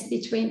happens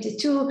between the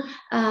two,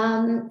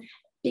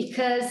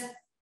 because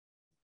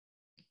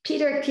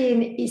Peter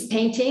King is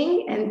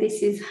painting, and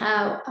this is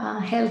how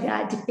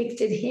Helga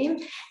depicted him,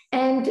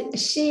 and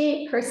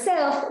she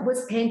herself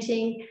was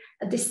painting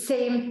at the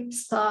same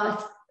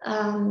spot,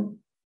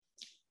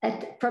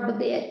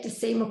 probably at the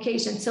same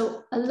occasion.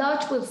 So a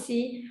lot will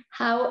see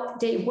how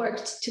they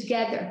worked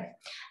together.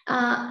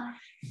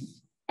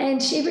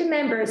 And she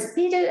remembers,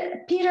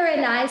 Peter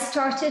and I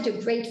started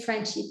a great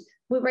friendship.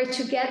 We were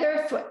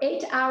together for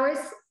 8 hours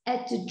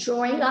at the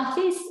drawing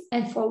office,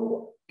 and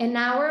for an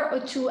hour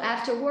or two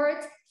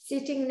afterwards,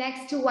 sitting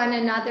next to one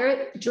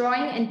another,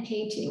 drawing and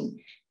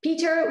painting.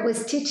 Peter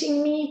was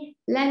teaching me,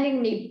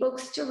 lending me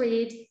books to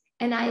read,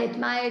 and I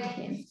admired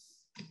him.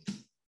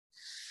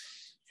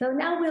 So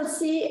now we'll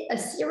see a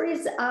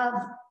series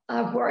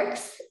of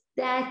works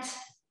that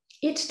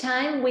each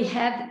time we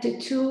have the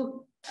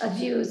two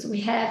views.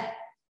 We have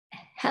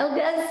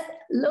Helga's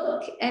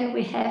look, and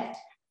we have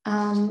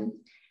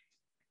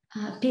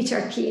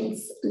Peter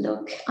King's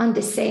look on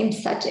the same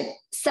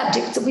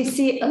subject. So we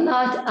see a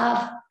lot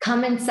of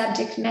common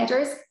subject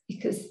matters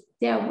because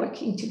they are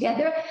working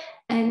together,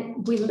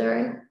 and we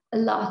learn a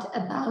lot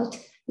about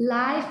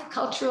life,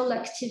 cultural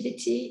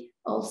activity,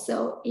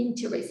 also in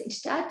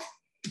Theresienstadt.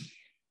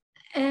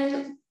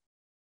 And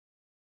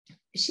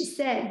she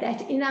said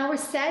that in our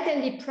sad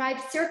and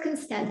deprived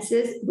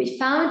circumstances, we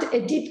found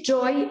a deep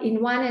joy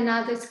in one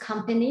another's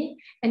company,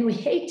 and we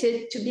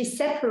hated to be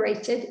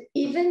separated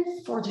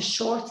even for the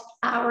short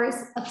hours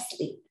of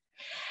sleep.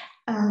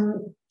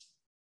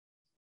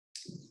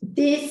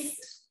 This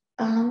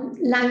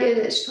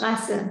Lange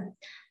Straße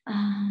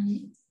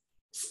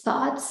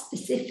spot,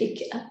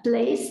 specific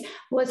place,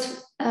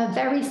 was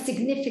very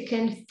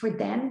significant for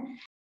them.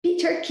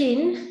 Peter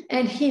King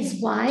and his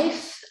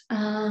wife,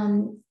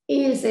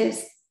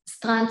 Ilse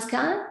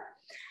Stranska,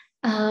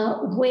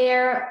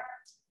 where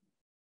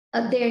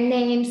their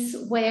names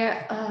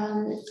were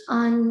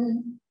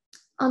on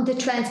the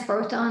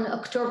transport on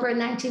October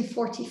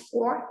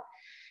 1944.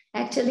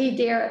 Actually,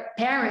 their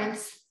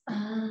parents,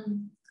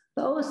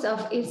 both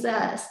of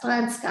Ilse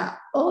Stranska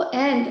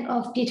and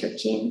of Peter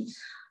King,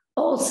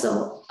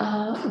 also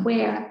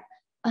were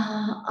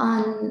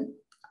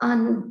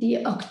on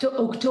the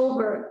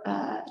October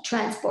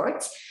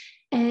transports,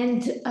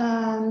 and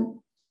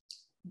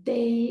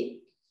they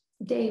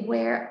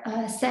were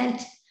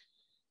sent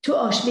to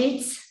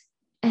Auschwitz,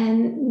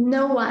 and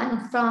no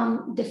one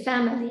from the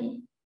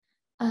family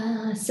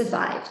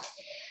survived.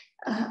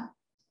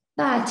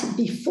 But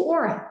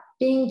before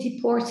being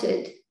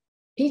deported,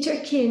 Peter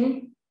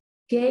King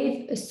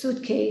gave a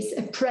suitcase,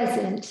 a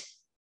present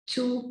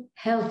to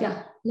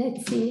Helga.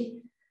 Let's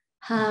see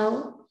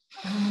how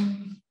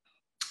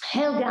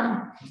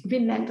Helga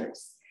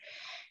remembers.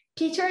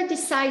 Peter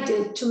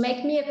decided to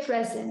make me a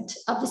present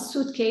of a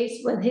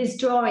suitcase with his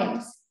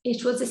drawings.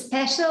 It was a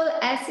special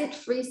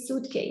acid-free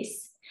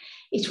suitcase.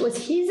 It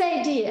was his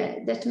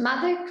idea that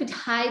mother could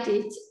hide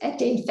it at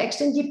the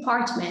infection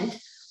department,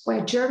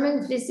 where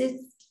German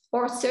visits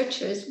or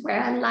searchers were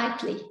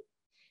unlikely.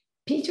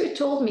 Peter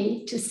told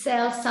me to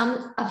sell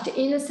some of the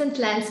innocent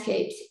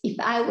landscapes if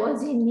I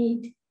was in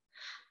need.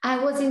 I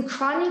was in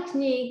chronic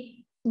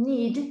need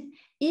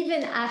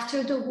even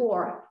after the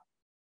war,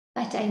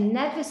 but I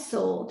never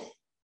sold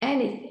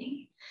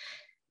anything.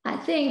 I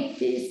think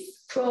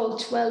this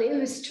quote well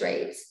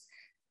illustrates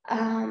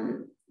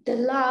the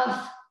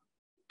love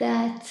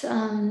that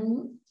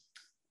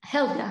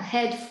Helga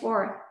had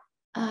for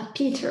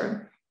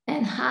Peter,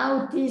 and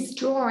how these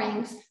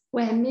drawings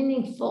were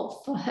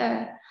meaningful for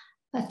her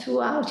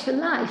throughout her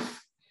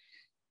life.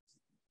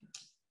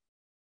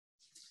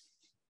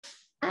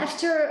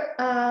 After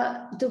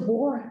the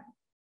war,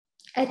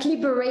 at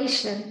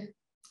liberation,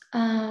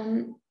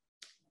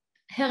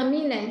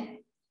 Hermine,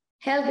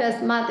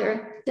 Helga's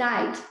mother,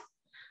 died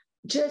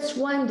just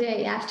one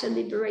day after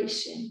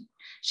liberation.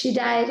 She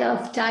died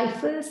of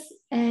typhus,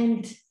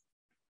 and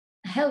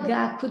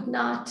Helga could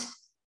not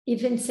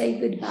even say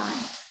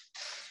goodbye.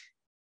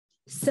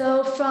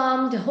 So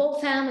from the whole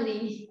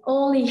family,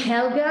 only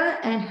Helga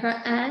and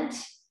her aunt,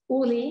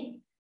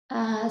 Uli,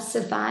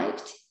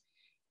 survived.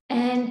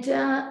 And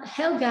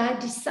Helga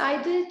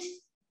decided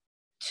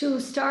to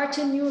start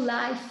a new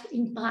life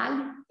in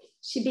Prague.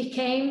 She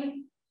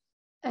became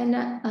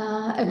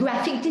a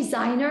graphic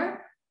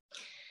designer,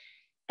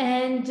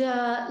 and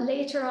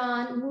later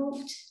on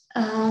moved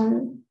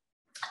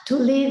to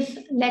live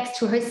next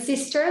to her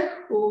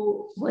sister,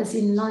 who was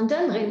in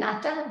London,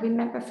 Renata,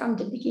 remember from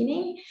the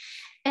beginning.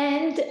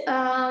 And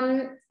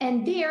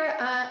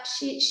there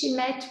she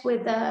met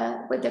with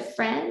a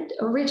friend,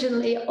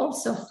 originally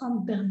also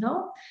from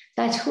Brno,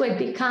 but who had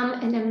become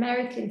an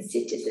American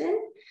citizen.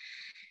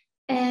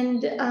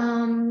 And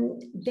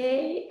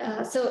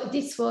so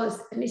this was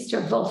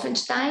Mr.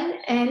 Wolfenstein,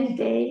 and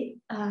they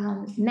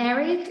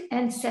married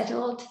and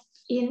settled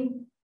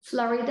in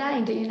Florida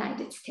in the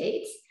United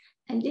States.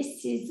 And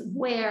this is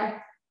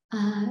where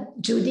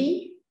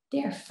Judy,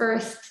 their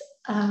first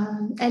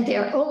and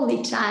their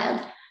only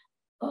child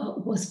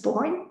was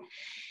born.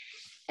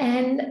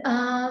 And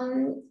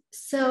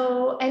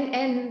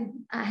and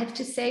I have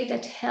to say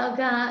that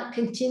Helga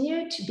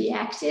continued to be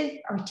active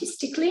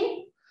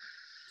artistically.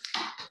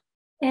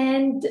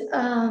 And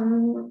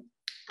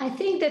I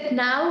think that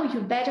now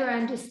you better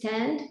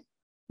understand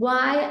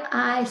why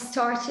I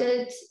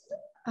started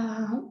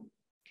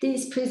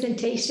this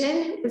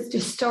presentation with the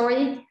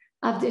story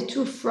of the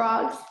two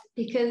frogs,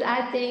 because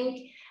I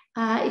think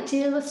it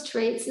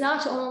illustrates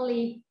not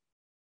only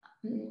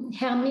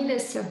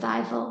Hermile's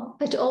survival,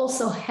 but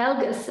also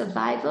Helga's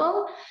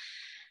survival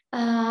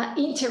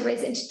in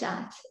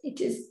Theresienstadt. It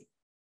is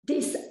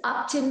this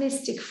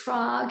optimistic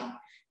frog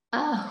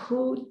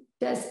who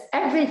does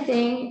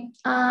everything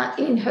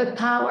in her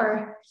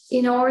power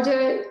in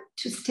order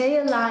to stay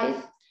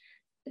alive.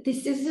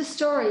 This is the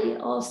story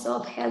also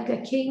of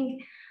Helga King,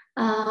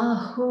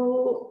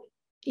 who,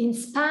 in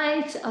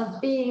spite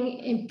of being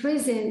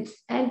imprisoned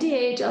at the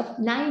age of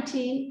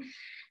 19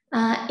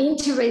 in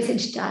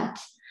Theresienstadt,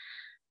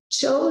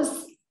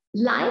 chose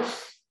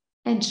life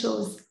and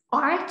chose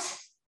art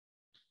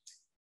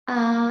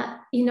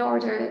in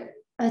order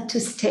to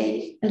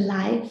stay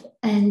alive.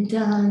 And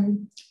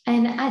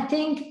I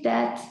think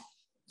that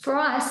for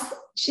us,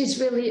 she's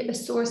really a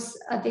source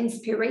of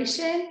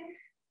inspiration,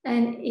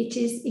 and it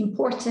is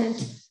important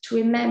to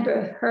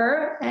remember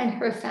her and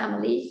her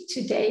family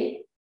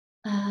today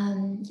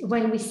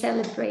when we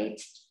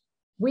celebrate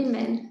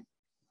women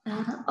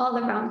all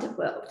around the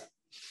world.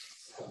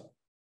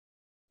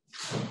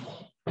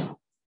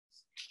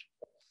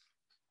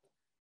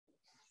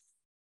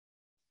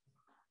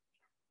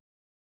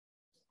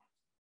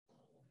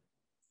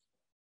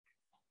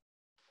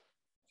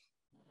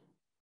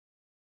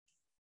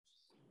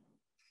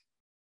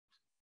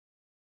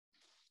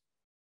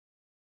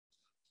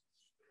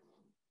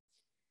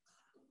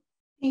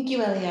 Thank you,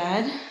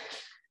 Eliad.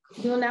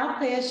 We will now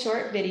play a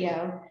short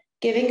video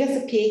giving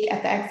us a peek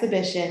at the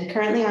exhibition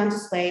currently on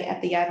display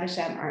at the Yad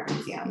Vashem Art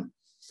Museum.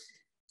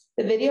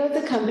 The video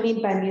is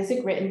accompanied by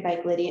music written by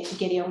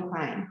Gideon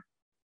Klein.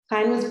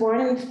 Klein was born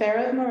in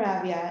Faro of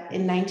Moravia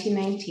in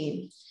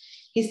 1919.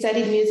 He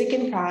studied music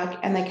in Prague,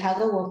 and like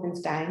Helga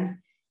Wolfenstein,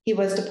 he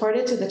was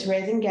deported to the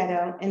Terezin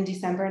ghetto in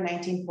December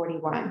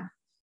 1941.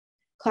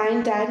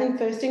 Klein died in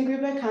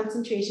Fürstengrube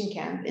concentration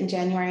camp in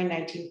January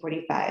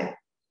 1945.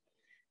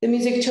 The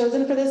music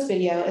chosen for this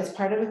video is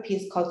part of a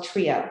piece called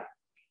Trio,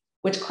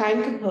 which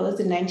Klein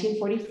composed in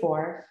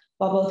 1944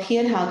 while both he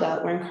and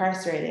Helga were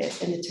incarcerated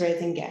in the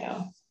Terezin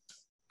ghetto.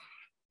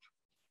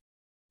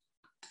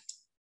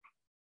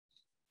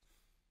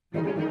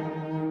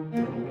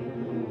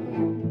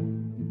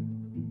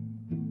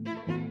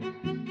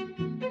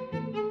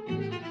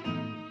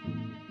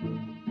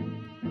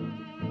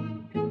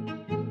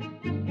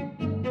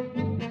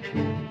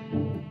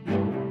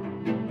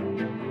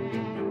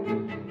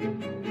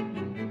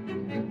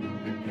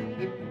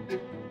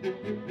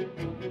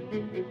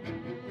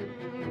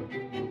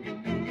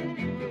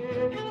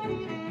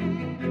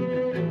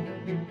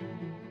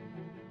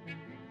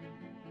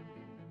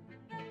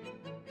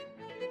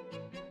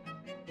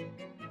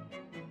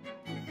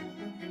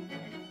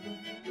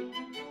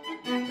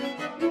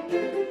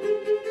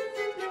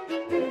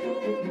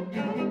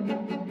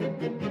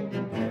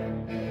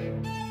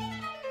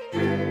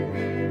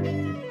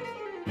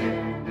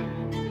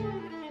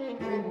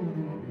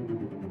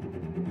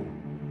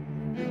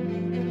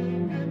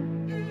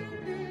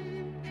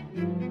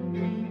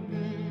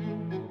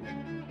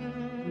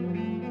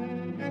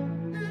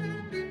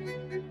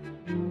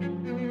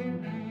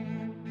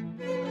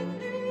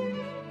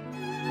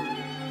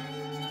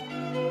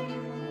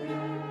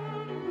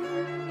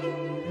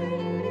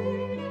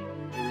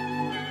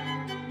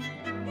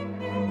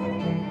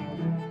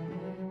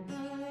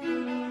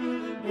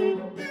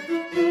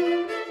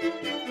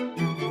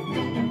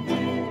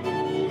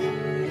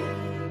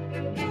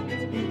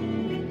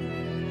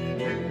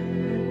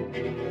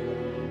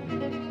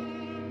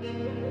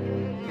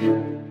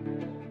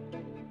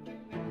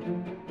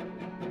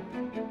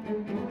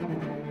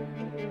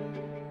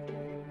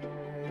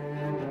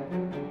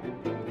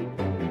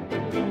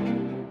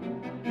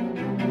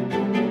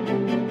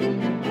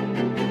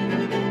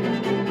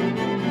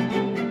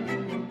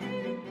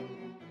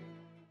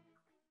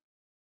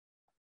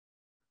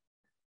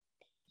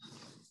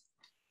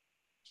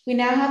 We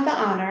now have the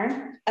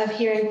honor of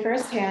hearing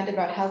firsthand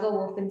about Helga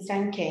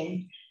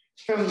Wolfenstein-King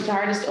from the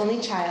artist's only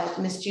child,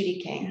 Miss Judy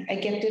King,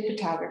 a gifted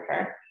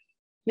photographer.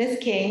 Ms.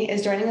 King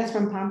is joining us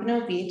from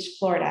Pompano Beach,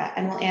 Florida,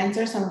 and will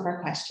answer some of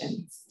our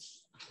questions.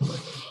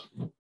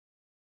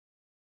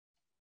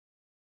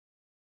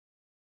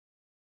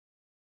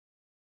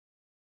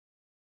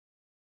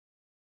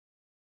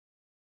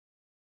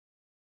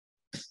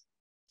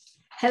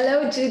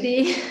 Hello,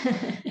 Judy.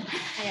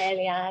 Hi,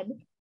 Eliad.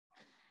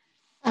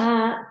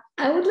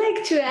 I would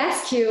like to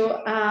ask you,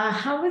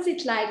 how was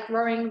it like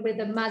growing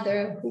with a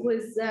mother who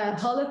was a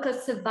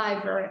Holocaust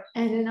survivor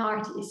and an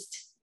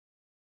artist?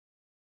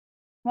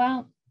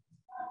 Well,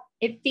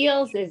 It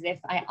feels as if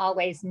I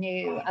always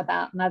knew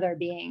about Mother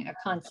being a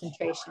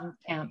concentration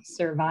camp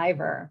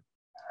survivor.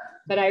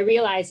 But I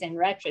realize in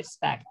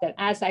retrospect that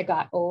as I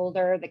got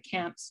older, the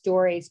camp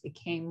stories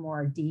became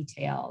more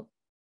detailed.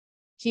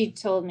 She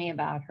told me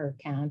about her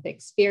camp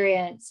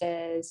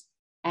experiences,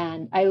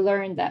 and I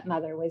learned that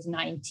Mother was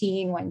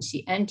 19 when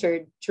she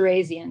entered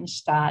Terezin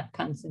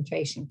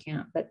concentration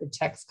camp that the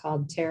Czechs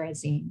called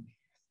Terezin.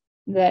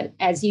 That,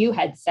 as you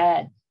had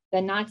said,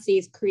 the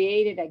Nazis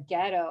created a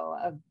ghetto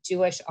of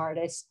Jewish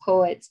artists,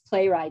 poets,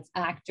 playwrights,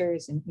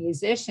 actors, and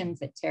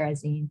musicians at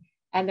Terezin.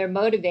 And their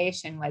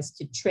motivation was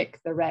to trick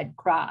the Red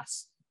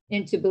Cross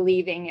into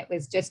believing it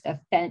was just a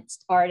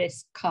fenced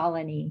artist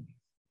colony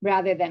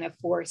rather than a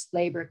forced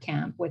labor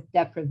camp with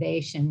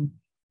deprivation,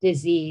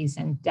 disease,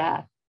 and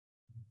death.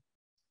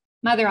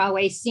 Mother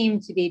always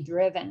seemed to be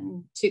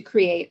driven to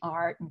create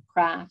art and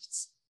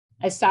crafts.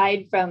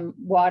 Aside from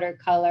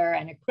watercolor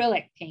and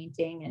acrylic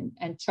painting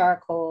and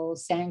charcoal,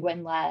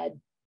 sanguine lead,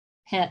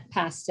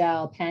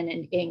 pastel, pen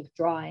and ink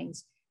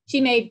drawings, she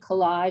made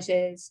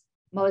collages,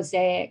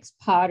 mosaics,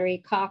 pottery,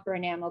 copper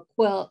enamel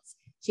quilts.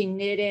 She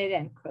knitted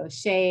and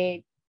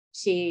crocheted.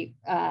 She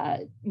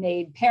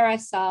made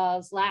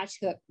parasols, latch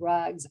hook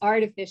rugs,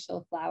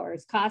 artificial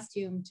flowers,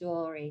 costume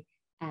jewelry,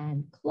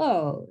 and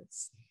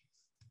clothes.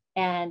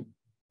 And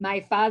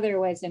my father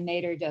was a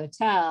maître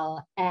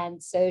d'hôtel,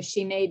 and so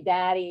she made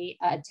Daddy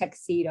a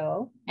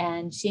tuxedo,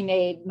 and she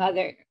made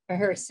Mother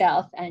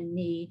herself and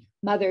me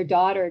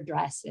mother-daughter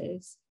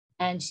dresses,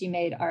 and she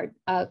made art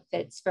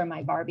outfits for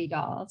my Barbie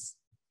dolls.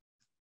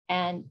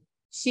 And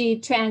she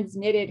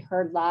transmitted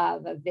her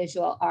love of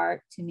visual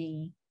art to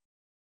me.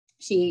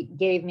 She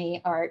gave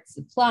me art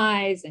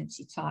supplies and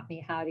she taught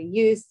me how to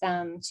use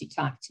them. She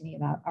talked to me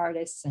about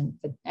artists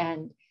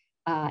and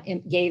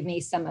gave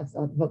me some of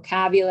the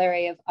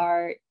vocabulary of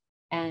art.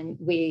 And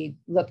we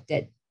looked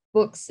at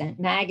books and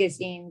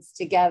magazines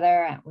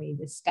together, and we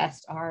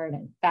discussed art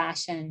and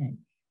fashion. And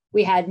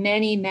we had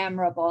many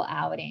memorable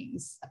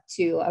outings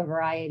to a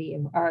variety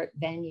of art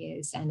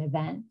venues and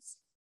events.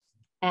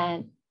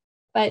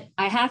 But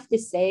I have to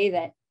say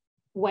that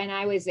when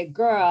I was a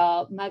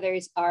girl,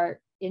 Mother's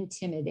art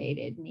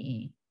intimidated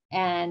me.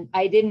 And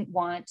I didn't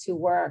want to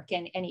work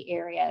in any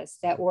areas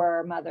that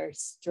were Mother's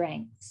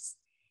strengths.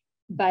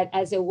 But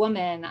as a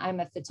woman, I'm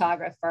a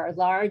photographer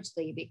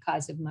largely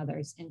because of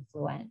Mother's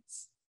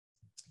influence.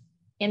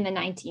 In the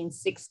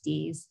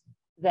 1960s,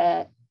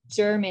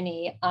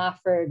 Germany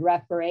offered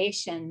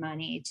reparation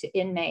money to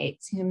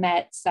inmates who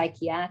met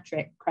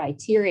psychiatric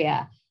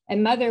criteria.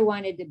 And Mother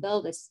wanted to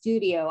build a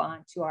studio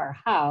onto our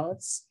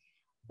house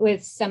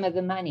with some of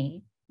the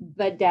money,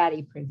 but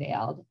Daddy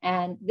prevailed.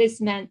 And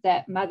this meant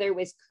that Mother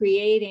was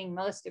creating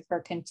most of her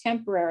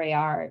contemporary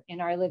art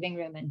in our living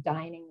room and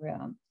dining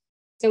room.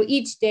 So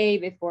each day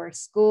before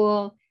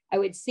school, I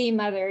would see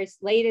Mother's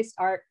latest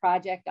art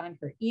project on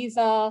her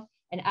easel.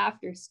 And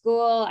after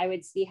school, I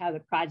would see how the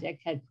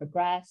project had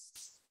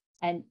progressed.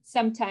 And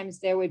sometimes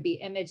there would be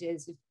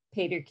images of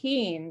Peter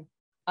King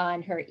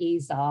on her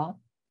easel.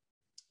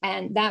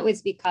 And that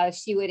was because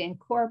she would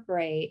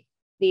incorporate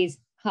these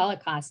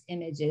Holocaust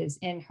images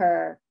in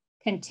her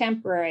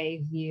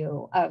contemporary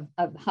view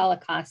of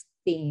Holocaust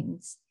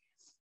themes.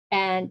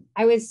 And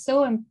I was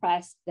so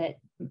impressed that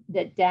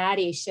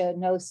Daddy showed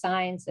no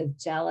signs of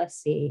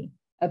jealousy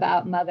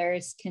about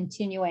Mother's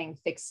continuing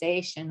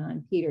fixation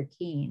on Peter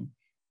King.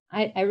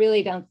 I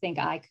really don't think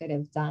I could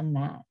have done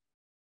that.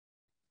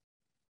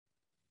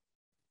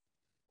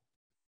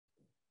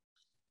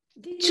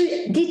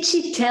 Did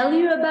she tell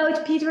you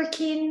about Peter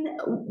King?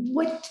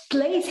 What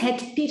place had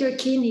Peter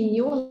King in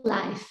your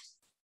life?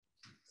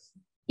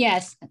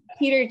 Yes,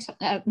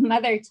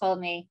 Mother told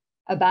me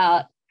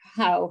about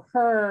how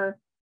her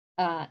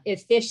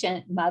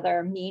efficient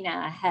mother,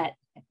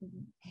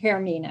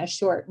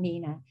 short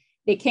Mina,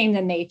 became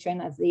the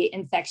matron of the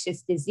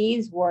infectious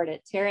disease ward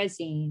at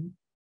Terezin.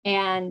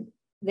 And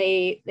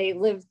they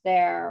lived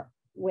there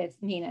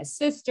with Mina's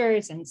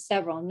sisters and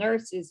several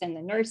nurses in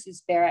the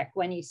nurses' barrack.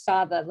 When you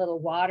saw the little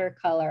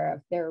watercolor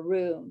of their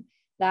room,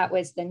 that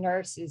was the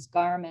nurses'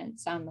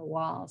 garments on the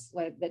walls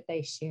that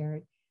they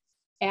shared.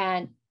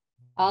 And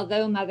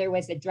although Mother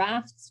was a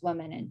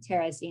draftswoman in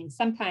Terezin,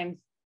 sometimes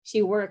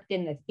she worked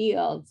in the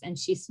fields and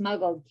she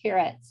smuggled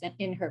carrots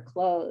in her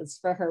clothes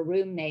for her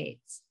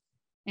roommates.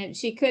 And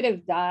she could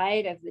have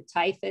died of the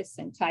typhus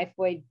and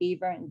typhoid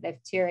fever and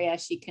diphtheria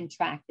she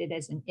contracted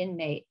as an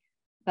inmate.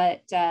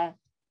 But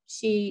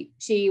she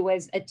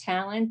was a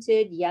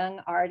talented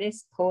young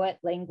artist, poet,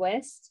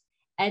 linguist.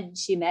 And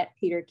she met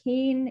Peter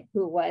King,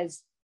 who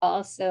was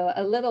also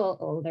a little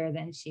older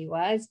than she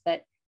was,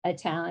 but a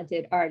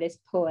talented artist,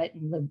 poet,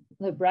 and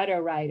libretto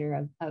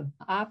writer of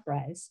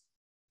operas.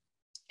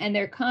 And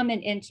their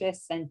common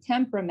interests and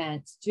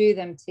temperaments drew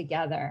them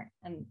together,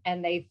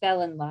 and they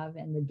fell in love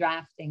in the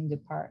drafting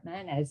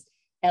department, as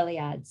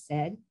Eliad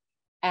said.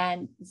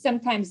 And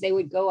sometimes they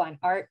would go on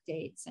art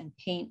dates and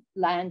paint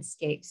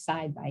landscapes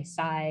side by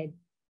side.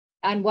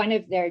 On one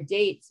of their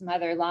dates,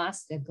 Mother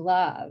lost a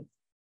glove.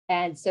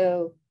 And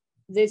so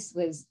this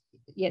was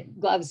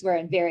gloves were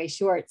in very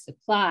short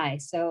supply.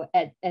 So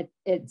at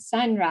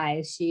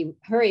sunrise, she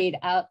hurried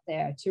out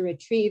there to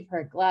retrieve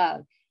her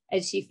glove.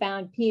 As she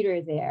found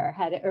Peter there,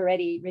 had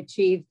already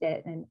retrieved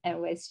it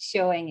and was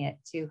showing it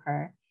to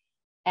her.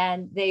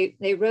 And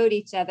they wrote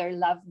each other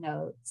love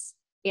notes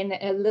in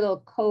a little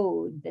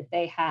code that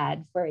they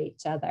had for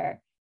each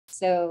other.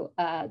 So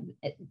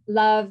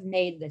love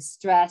made the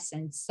stress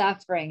and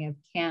suffering of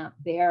camp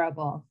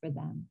bearable for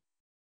them.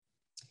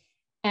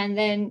 And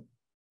then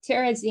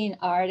Terezin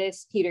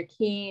artists, Peter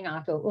Keen,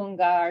 Otto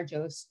Ungar,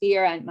 Joe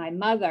Spear, and my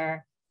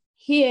mother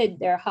hid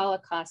their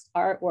Holocaust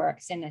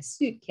artworks in a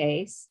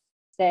suitcase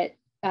that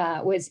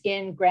was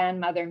in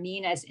grandmother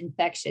Mina's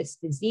infectious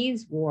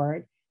disease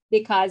ward,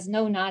 because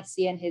no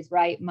Nazi in his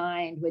right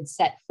mind would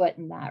set foot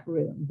in that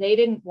room. They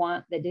didn't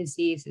want the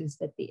diseases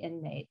that the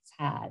inmates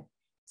had.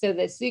 So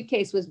the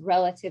suitcase was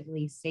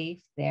relatively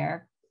safe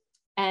there.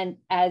 And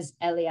as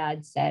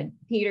Eliad said,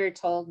 Peter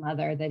told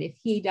mother that if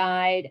he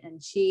died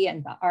and she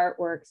and the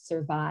artwork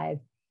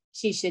survived,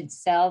 she should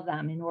sell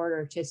them in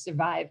order to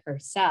survive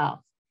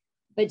herself.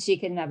 But she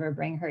could never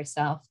bring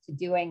herself to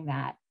doing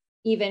that,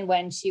 even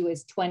when she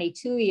was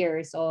 22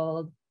 years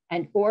old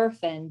and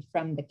orphaned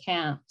from the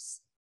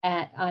camps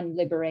on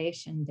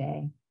Liberation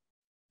Day.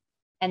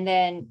 And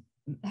then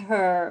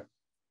her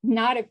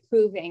not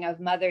approving of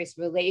mother's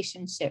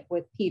relationship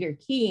with Peter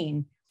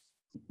Keen,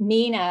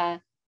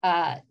 Mina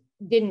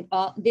didn't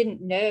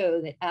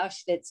know that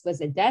Auschwitz was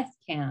a death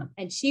camp,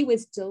 and she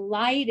was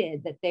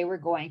delighted that they were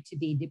going to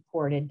be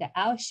deported to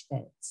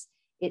Auschwitz.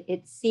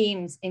 It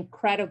seems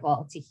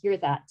incredible to hear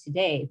that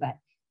today, but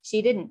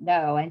she didn't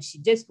know, and she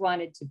just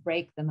wanted to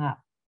break them up.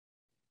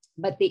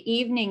 But the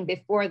evening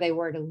before they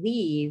were to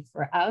leave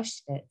for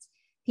Auschwitz,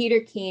 Peter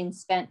Keen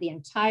spent the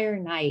entire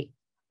night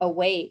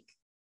awake,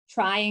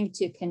 trying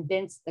to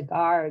convince the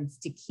guards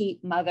to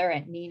keep mother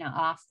and Mina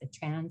off the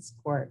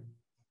transport.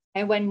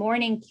 And when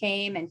morning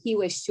came and he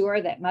was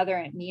sure that mother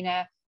and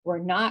Mina were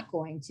not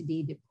going to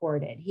be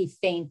deported, he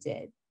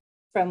fainted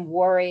from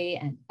worry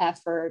and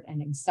effort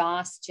and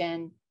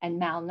exhaustion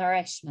and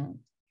malnourishment.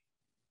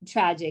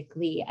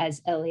 Tragically,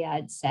 as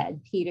Eliad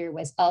said, Peter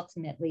was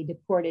ultimately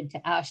deported to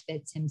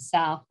Auschwitz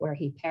himself, where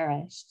he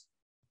perished.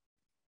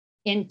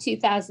 In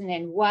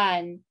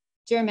 2001,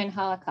 German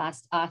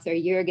Holocaust author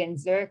Jürgen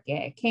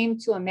Zerke came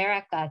to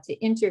America to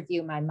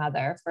interview my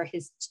mother for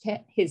his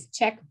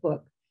Czech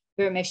book,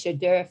 Böhmische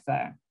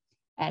Dörfer.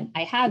 And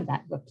I have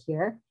that book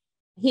here.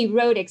 He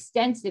wrote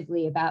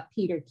extensively about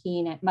Peter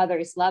Keen and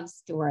mother's love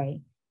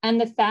story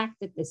and the fact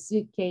that the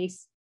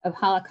suitcase of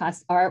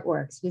Holocaust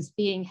artworks was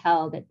being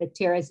held at the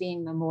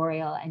Terezin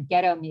Memorial and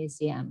Ghetto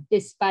Museum,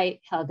 despite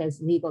Helga's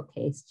legal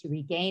case to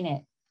regain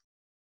it.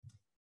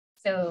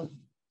 So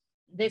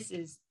this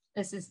is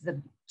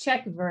the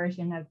Czech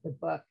version of the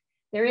book.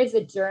 There is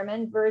a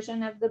German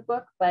version of the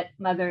book, but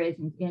mother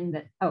isn't in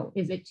the, oh,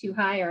 is it too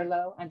high or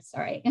low? I'm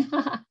sorry.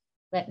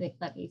 Let me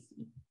see.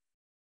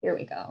 Here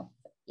we go.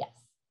 Yes.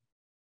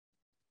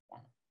 Yeah.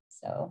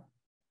 So,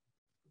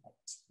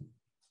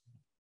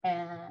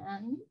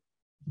 and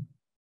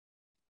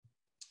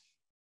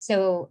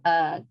so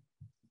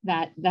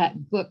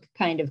that book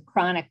kind of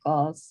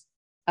chronicles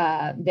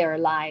their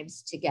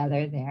lives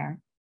together there.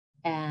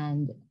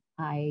 And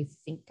I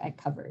think I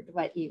covered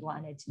what you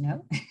wanted to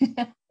know.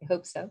 I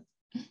hope so.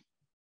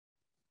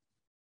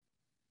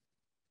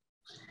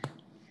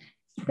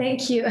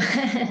 Thank you.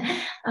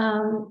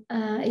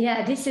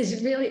 Yeah, this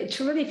is really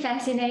truly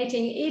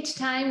fascinating. Each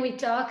time we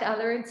talk, I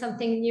learn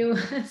something new.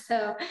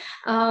 So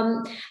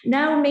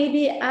now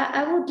maybe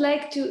I would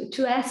like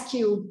to ask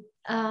you,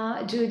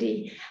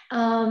 Judy,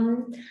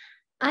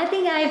 I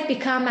think I've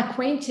become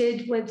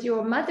acquainted with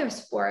your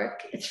mother's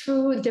work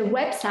through the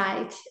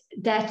website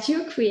that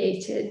you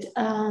created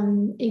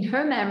in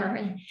her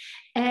memory.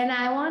 And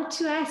I want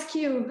to ask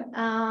you,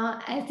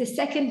 as the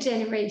second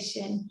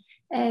generation,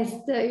 as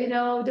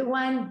the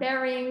one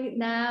bearing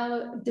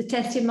now the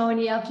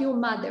testimony of your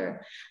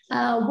mother,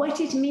 what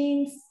it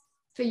means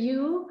for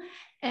you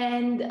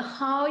and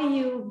how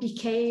you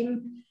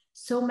became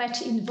so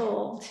much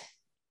involved.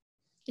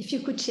 If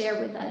you could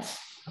share with us.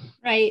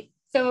 Right.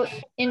 So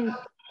in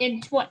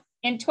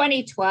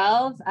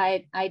 2012,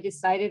 I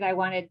decided I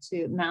wanted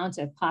to mount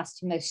a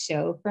posthumous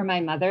show for my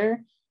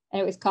mother, and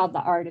it was called The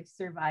Art of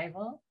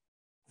Survival.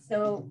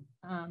 So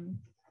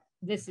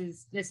this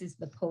is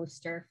the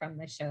poster from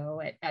the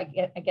show. I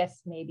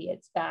guess maybe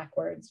it's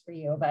backwards for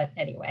you, but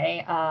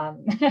anyway.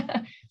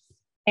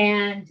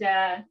 And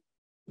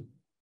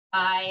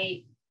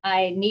I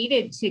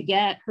needed to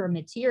get her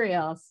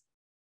materials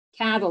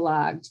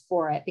cataloged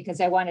for it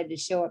because I wanted to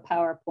show a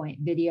PowerPoint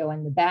video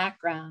in the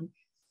background.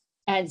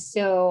 And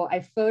so I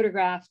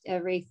photographed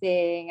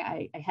everything.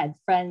 I had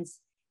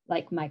friends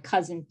like my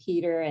cousin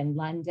Peter in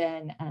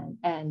London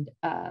and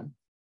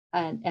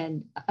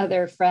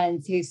other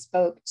friends who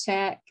spoke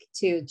Czech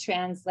to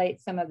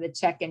translate some of the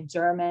Czech and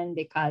German,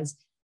 because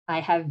I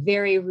have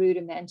very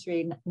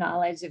rudimentary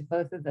knowledge of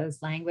both of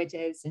those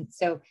languages. And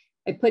so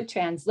I put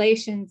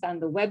translations on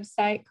the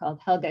website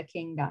called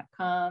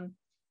helgaking.com.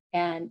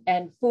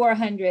 and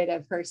 400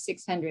 of her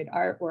 600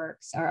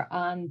 artworks are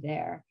on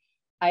there.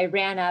 I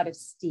ran out of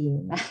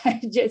steam.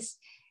 I just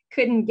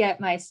couldn't get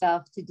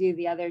myself to do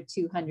the other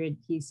 200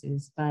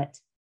 pieces, but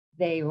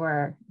they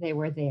were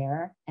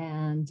there.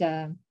 And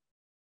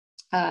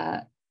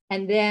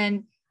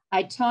then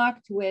I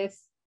talked with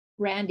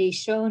Randy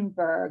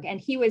Schoenberg, and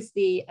he was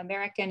the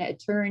American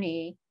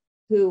attorney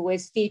who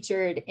was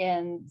featured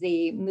in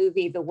the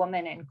movie The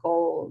Woman in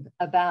Gold,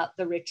 about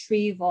the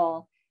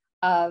retrieval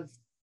of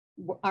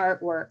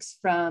artworks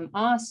from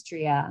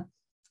Austria.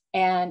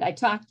 And I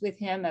talked with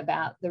him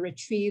about the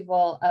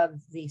retrieval of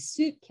the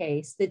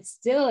suitcase that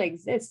still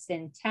exists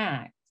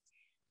intact.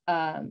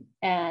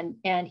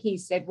 And he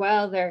said,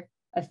 well, there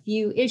are a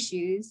few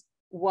issues.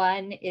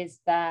 One is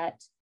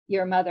that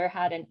your mother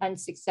had an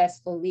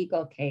unsuccessful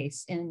legal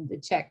case in the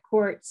Czech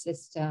court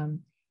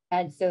system.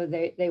 And so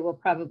they will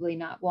probably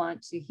not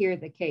want to hear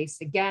the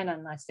case again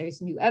unless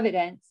there's new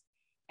evidence.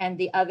 And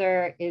the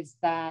other is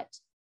that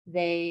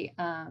they,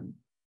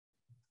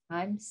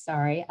 I'm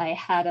sorry, I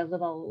had a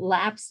little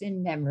lapse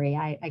in memory.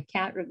 I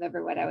can't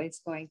remember what I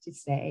was going to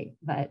say,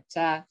 but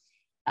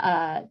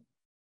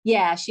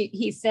yeah,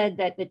 he said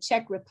that the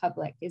Czech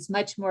Republic is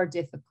much more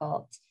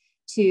difficult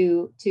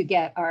to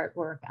get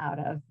artwork out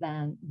of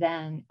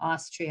than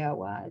Austria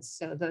was.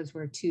 So those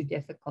were two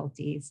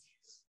difficulties.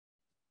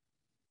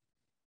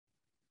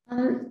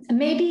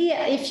 Maybe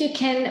if you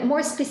can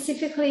more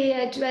specifically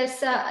address,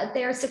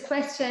 there's a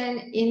question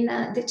in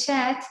the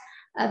chat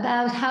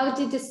about how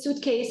did the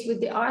suitcase with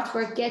the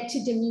artwork get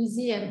to the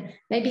museum?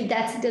 Maybe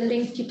that's the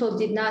link people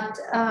did not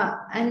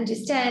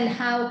understand,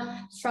 how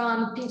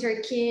from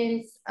Peter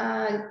giving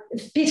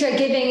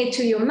it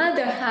to your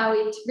mother, how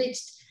it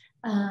reached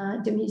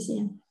the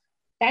museum.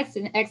 That's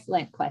an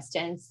excellent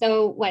question.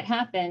 So what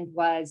happened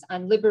was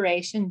on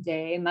Liberation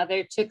Day,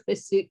 Mother took the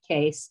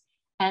suitcase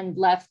and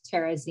left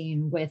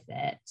Terezin with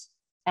it.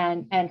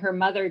 And her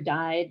mother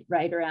died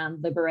right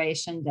around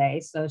Liberation Day.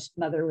 So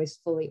Mother was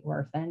fully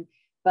orphaned,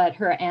 but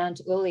her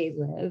Aunt Uli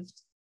lived.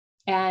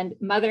 And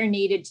Mother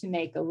needed to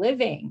make a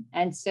living.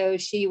 And so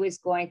she was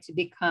going to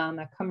become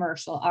a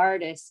commercial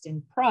artist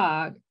in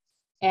Prague.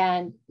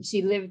 And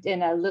she lived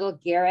in a little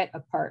garret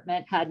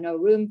apartment, had no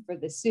room for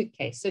the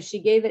suitcase. So she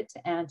gave it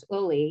to Aunt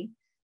Uli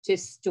to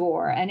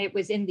store, and it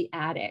was in the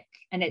attic,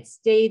 and it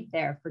stayed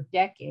there for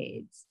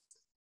decades,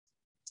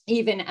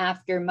 even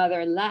after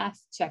Mother left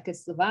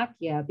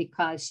Czechoslovakia,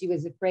 because she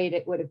was afraid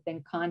it would have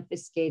been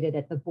confiscated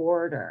at the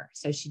border.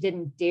 So she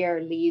didn't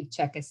dare leave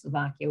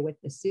Czechoslovakia with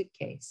the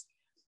suitcase.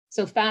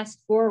 So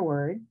fast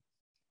forward,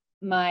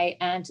 my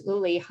Aunt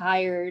Uli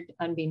hired,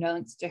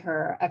 unbeknownst to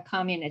her, a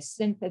communist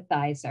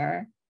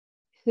sympathizer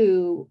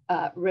who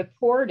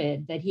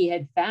reported that he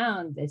had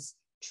found this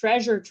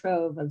treasure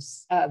trove of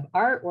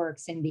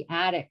artworks in the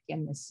attic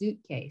in the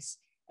suitcase.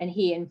 And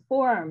he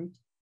informed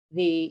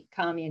the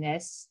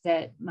communists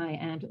that my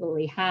Aunt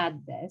Uli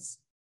had this,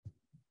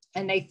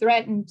 and they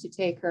threatened to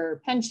take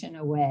her pension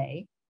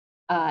away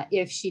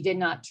if she did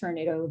not turn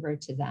it over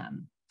to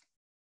them.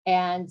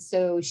 And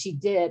so she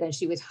did, and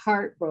she was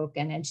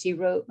heartbroken, and she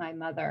wrote my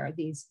mother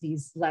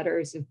these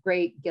letters of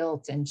great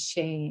guilt and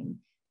shame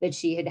that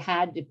she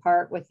had to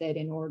part with it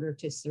in order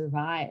to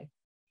survive.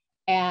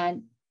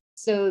 And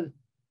so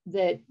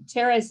the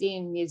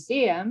Terezin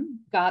Museum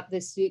got the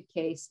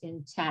suitcase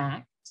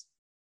intact,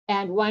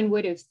 and one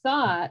would have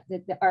thought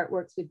that the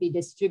artworks would be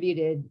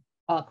distributed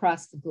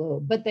across the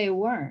globe, but they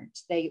weren't.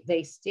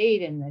 They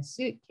stayed in the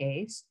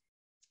suitcase,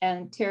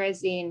 and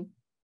Terezin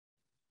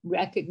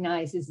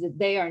recognizes that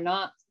they are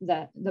not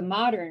the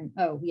modern,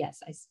 oh yes,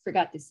 I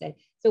forgot to say.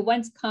 So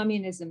once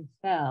communism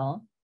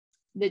fell,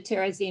 the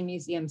Terezin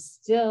Museum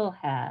still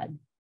had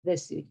the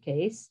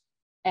suitcase,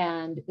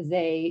 and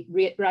they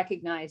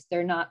recognized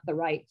they're not the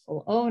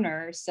rightful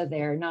owners, so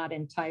they're not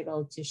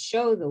entitled to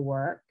show the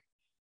work,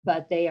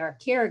 but they are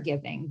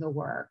caregiving the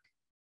work.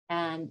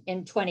 And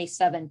in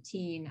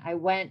 2017, I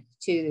went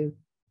to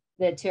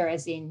the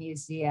Terezin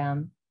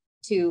Museum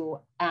to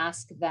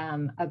ask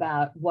them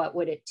about what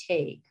would it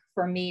take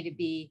for me to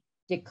be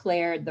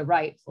declared the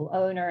rightful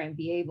owner and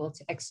be able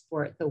to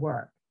export the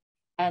work.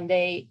 And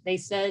they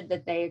said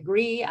that they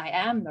agree I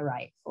am the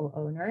rightful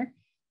owner,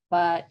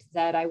 but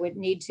that I would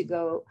need to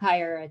go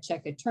hire a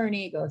Czech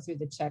attorney, go through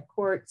the Czech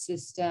court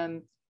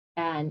system,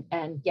 and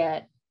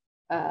get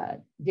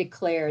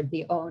declared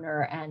the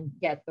owner and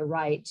get the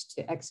right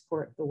to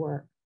export the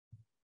work.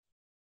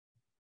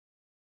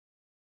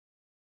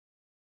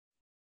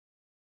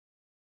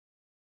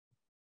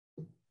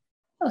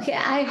 Okay,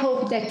 I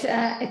hope that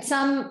at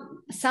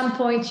some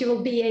point you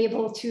will be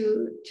able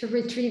to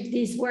retrieve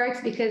these works,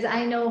 because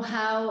I know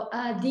how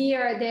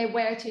dear they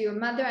were to your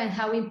mother and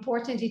how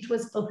important it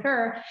was for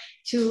her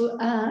to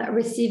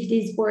receive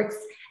these works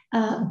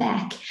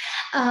back.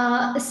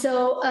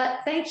 So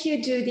thank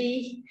you,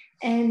 Judy.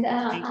 And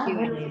Thank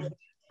you,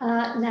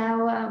 I will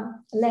now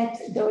let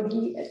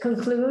Dodi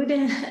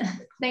conclude.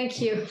 Thank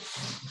you.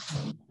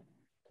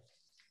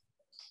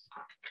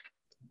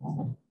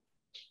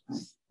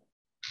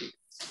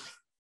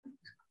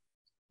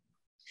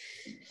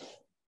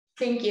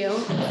 Thank you,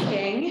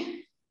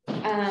 King.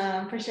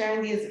 for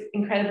sharing these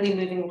incredibly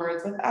moving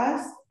words with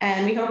us.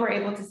 And we hope we're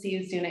able to see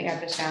you soon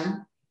at Yad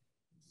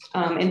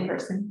Vashem in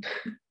person.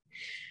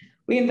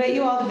 We invite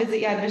you all to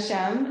visit Yad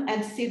Vashem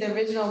and to see the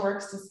original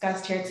works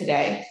discussed here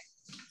today.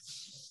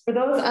 For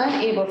those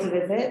unable to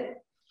visit,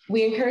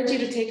 we encourage you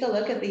to take a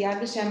look at the Yad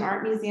Vashem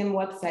Art Museum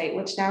website,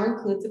 which now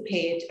includes a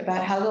page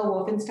about Helga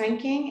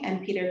Wolfenstein-King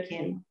and Peter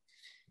Kim.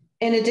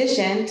 In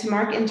addition, to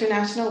mark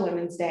International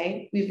Women's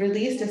Day, we've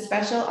released a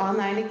special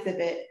online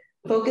exhibit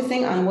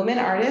focusing on women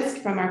artists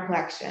from our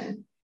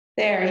collection.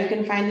 There, you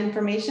can find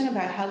information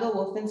about Helga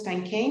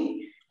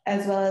Wolfenstein-King,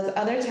 as well as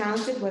other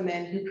talented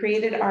women who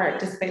created art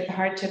despite the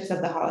hardships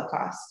of the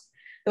Holocaust.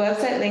 The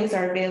website links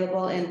are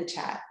available in the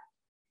chat.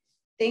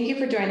 Thank you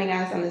for joining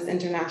us on this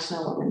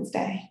International Women's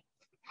Day.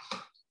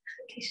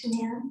 Okay,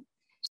 Shanann.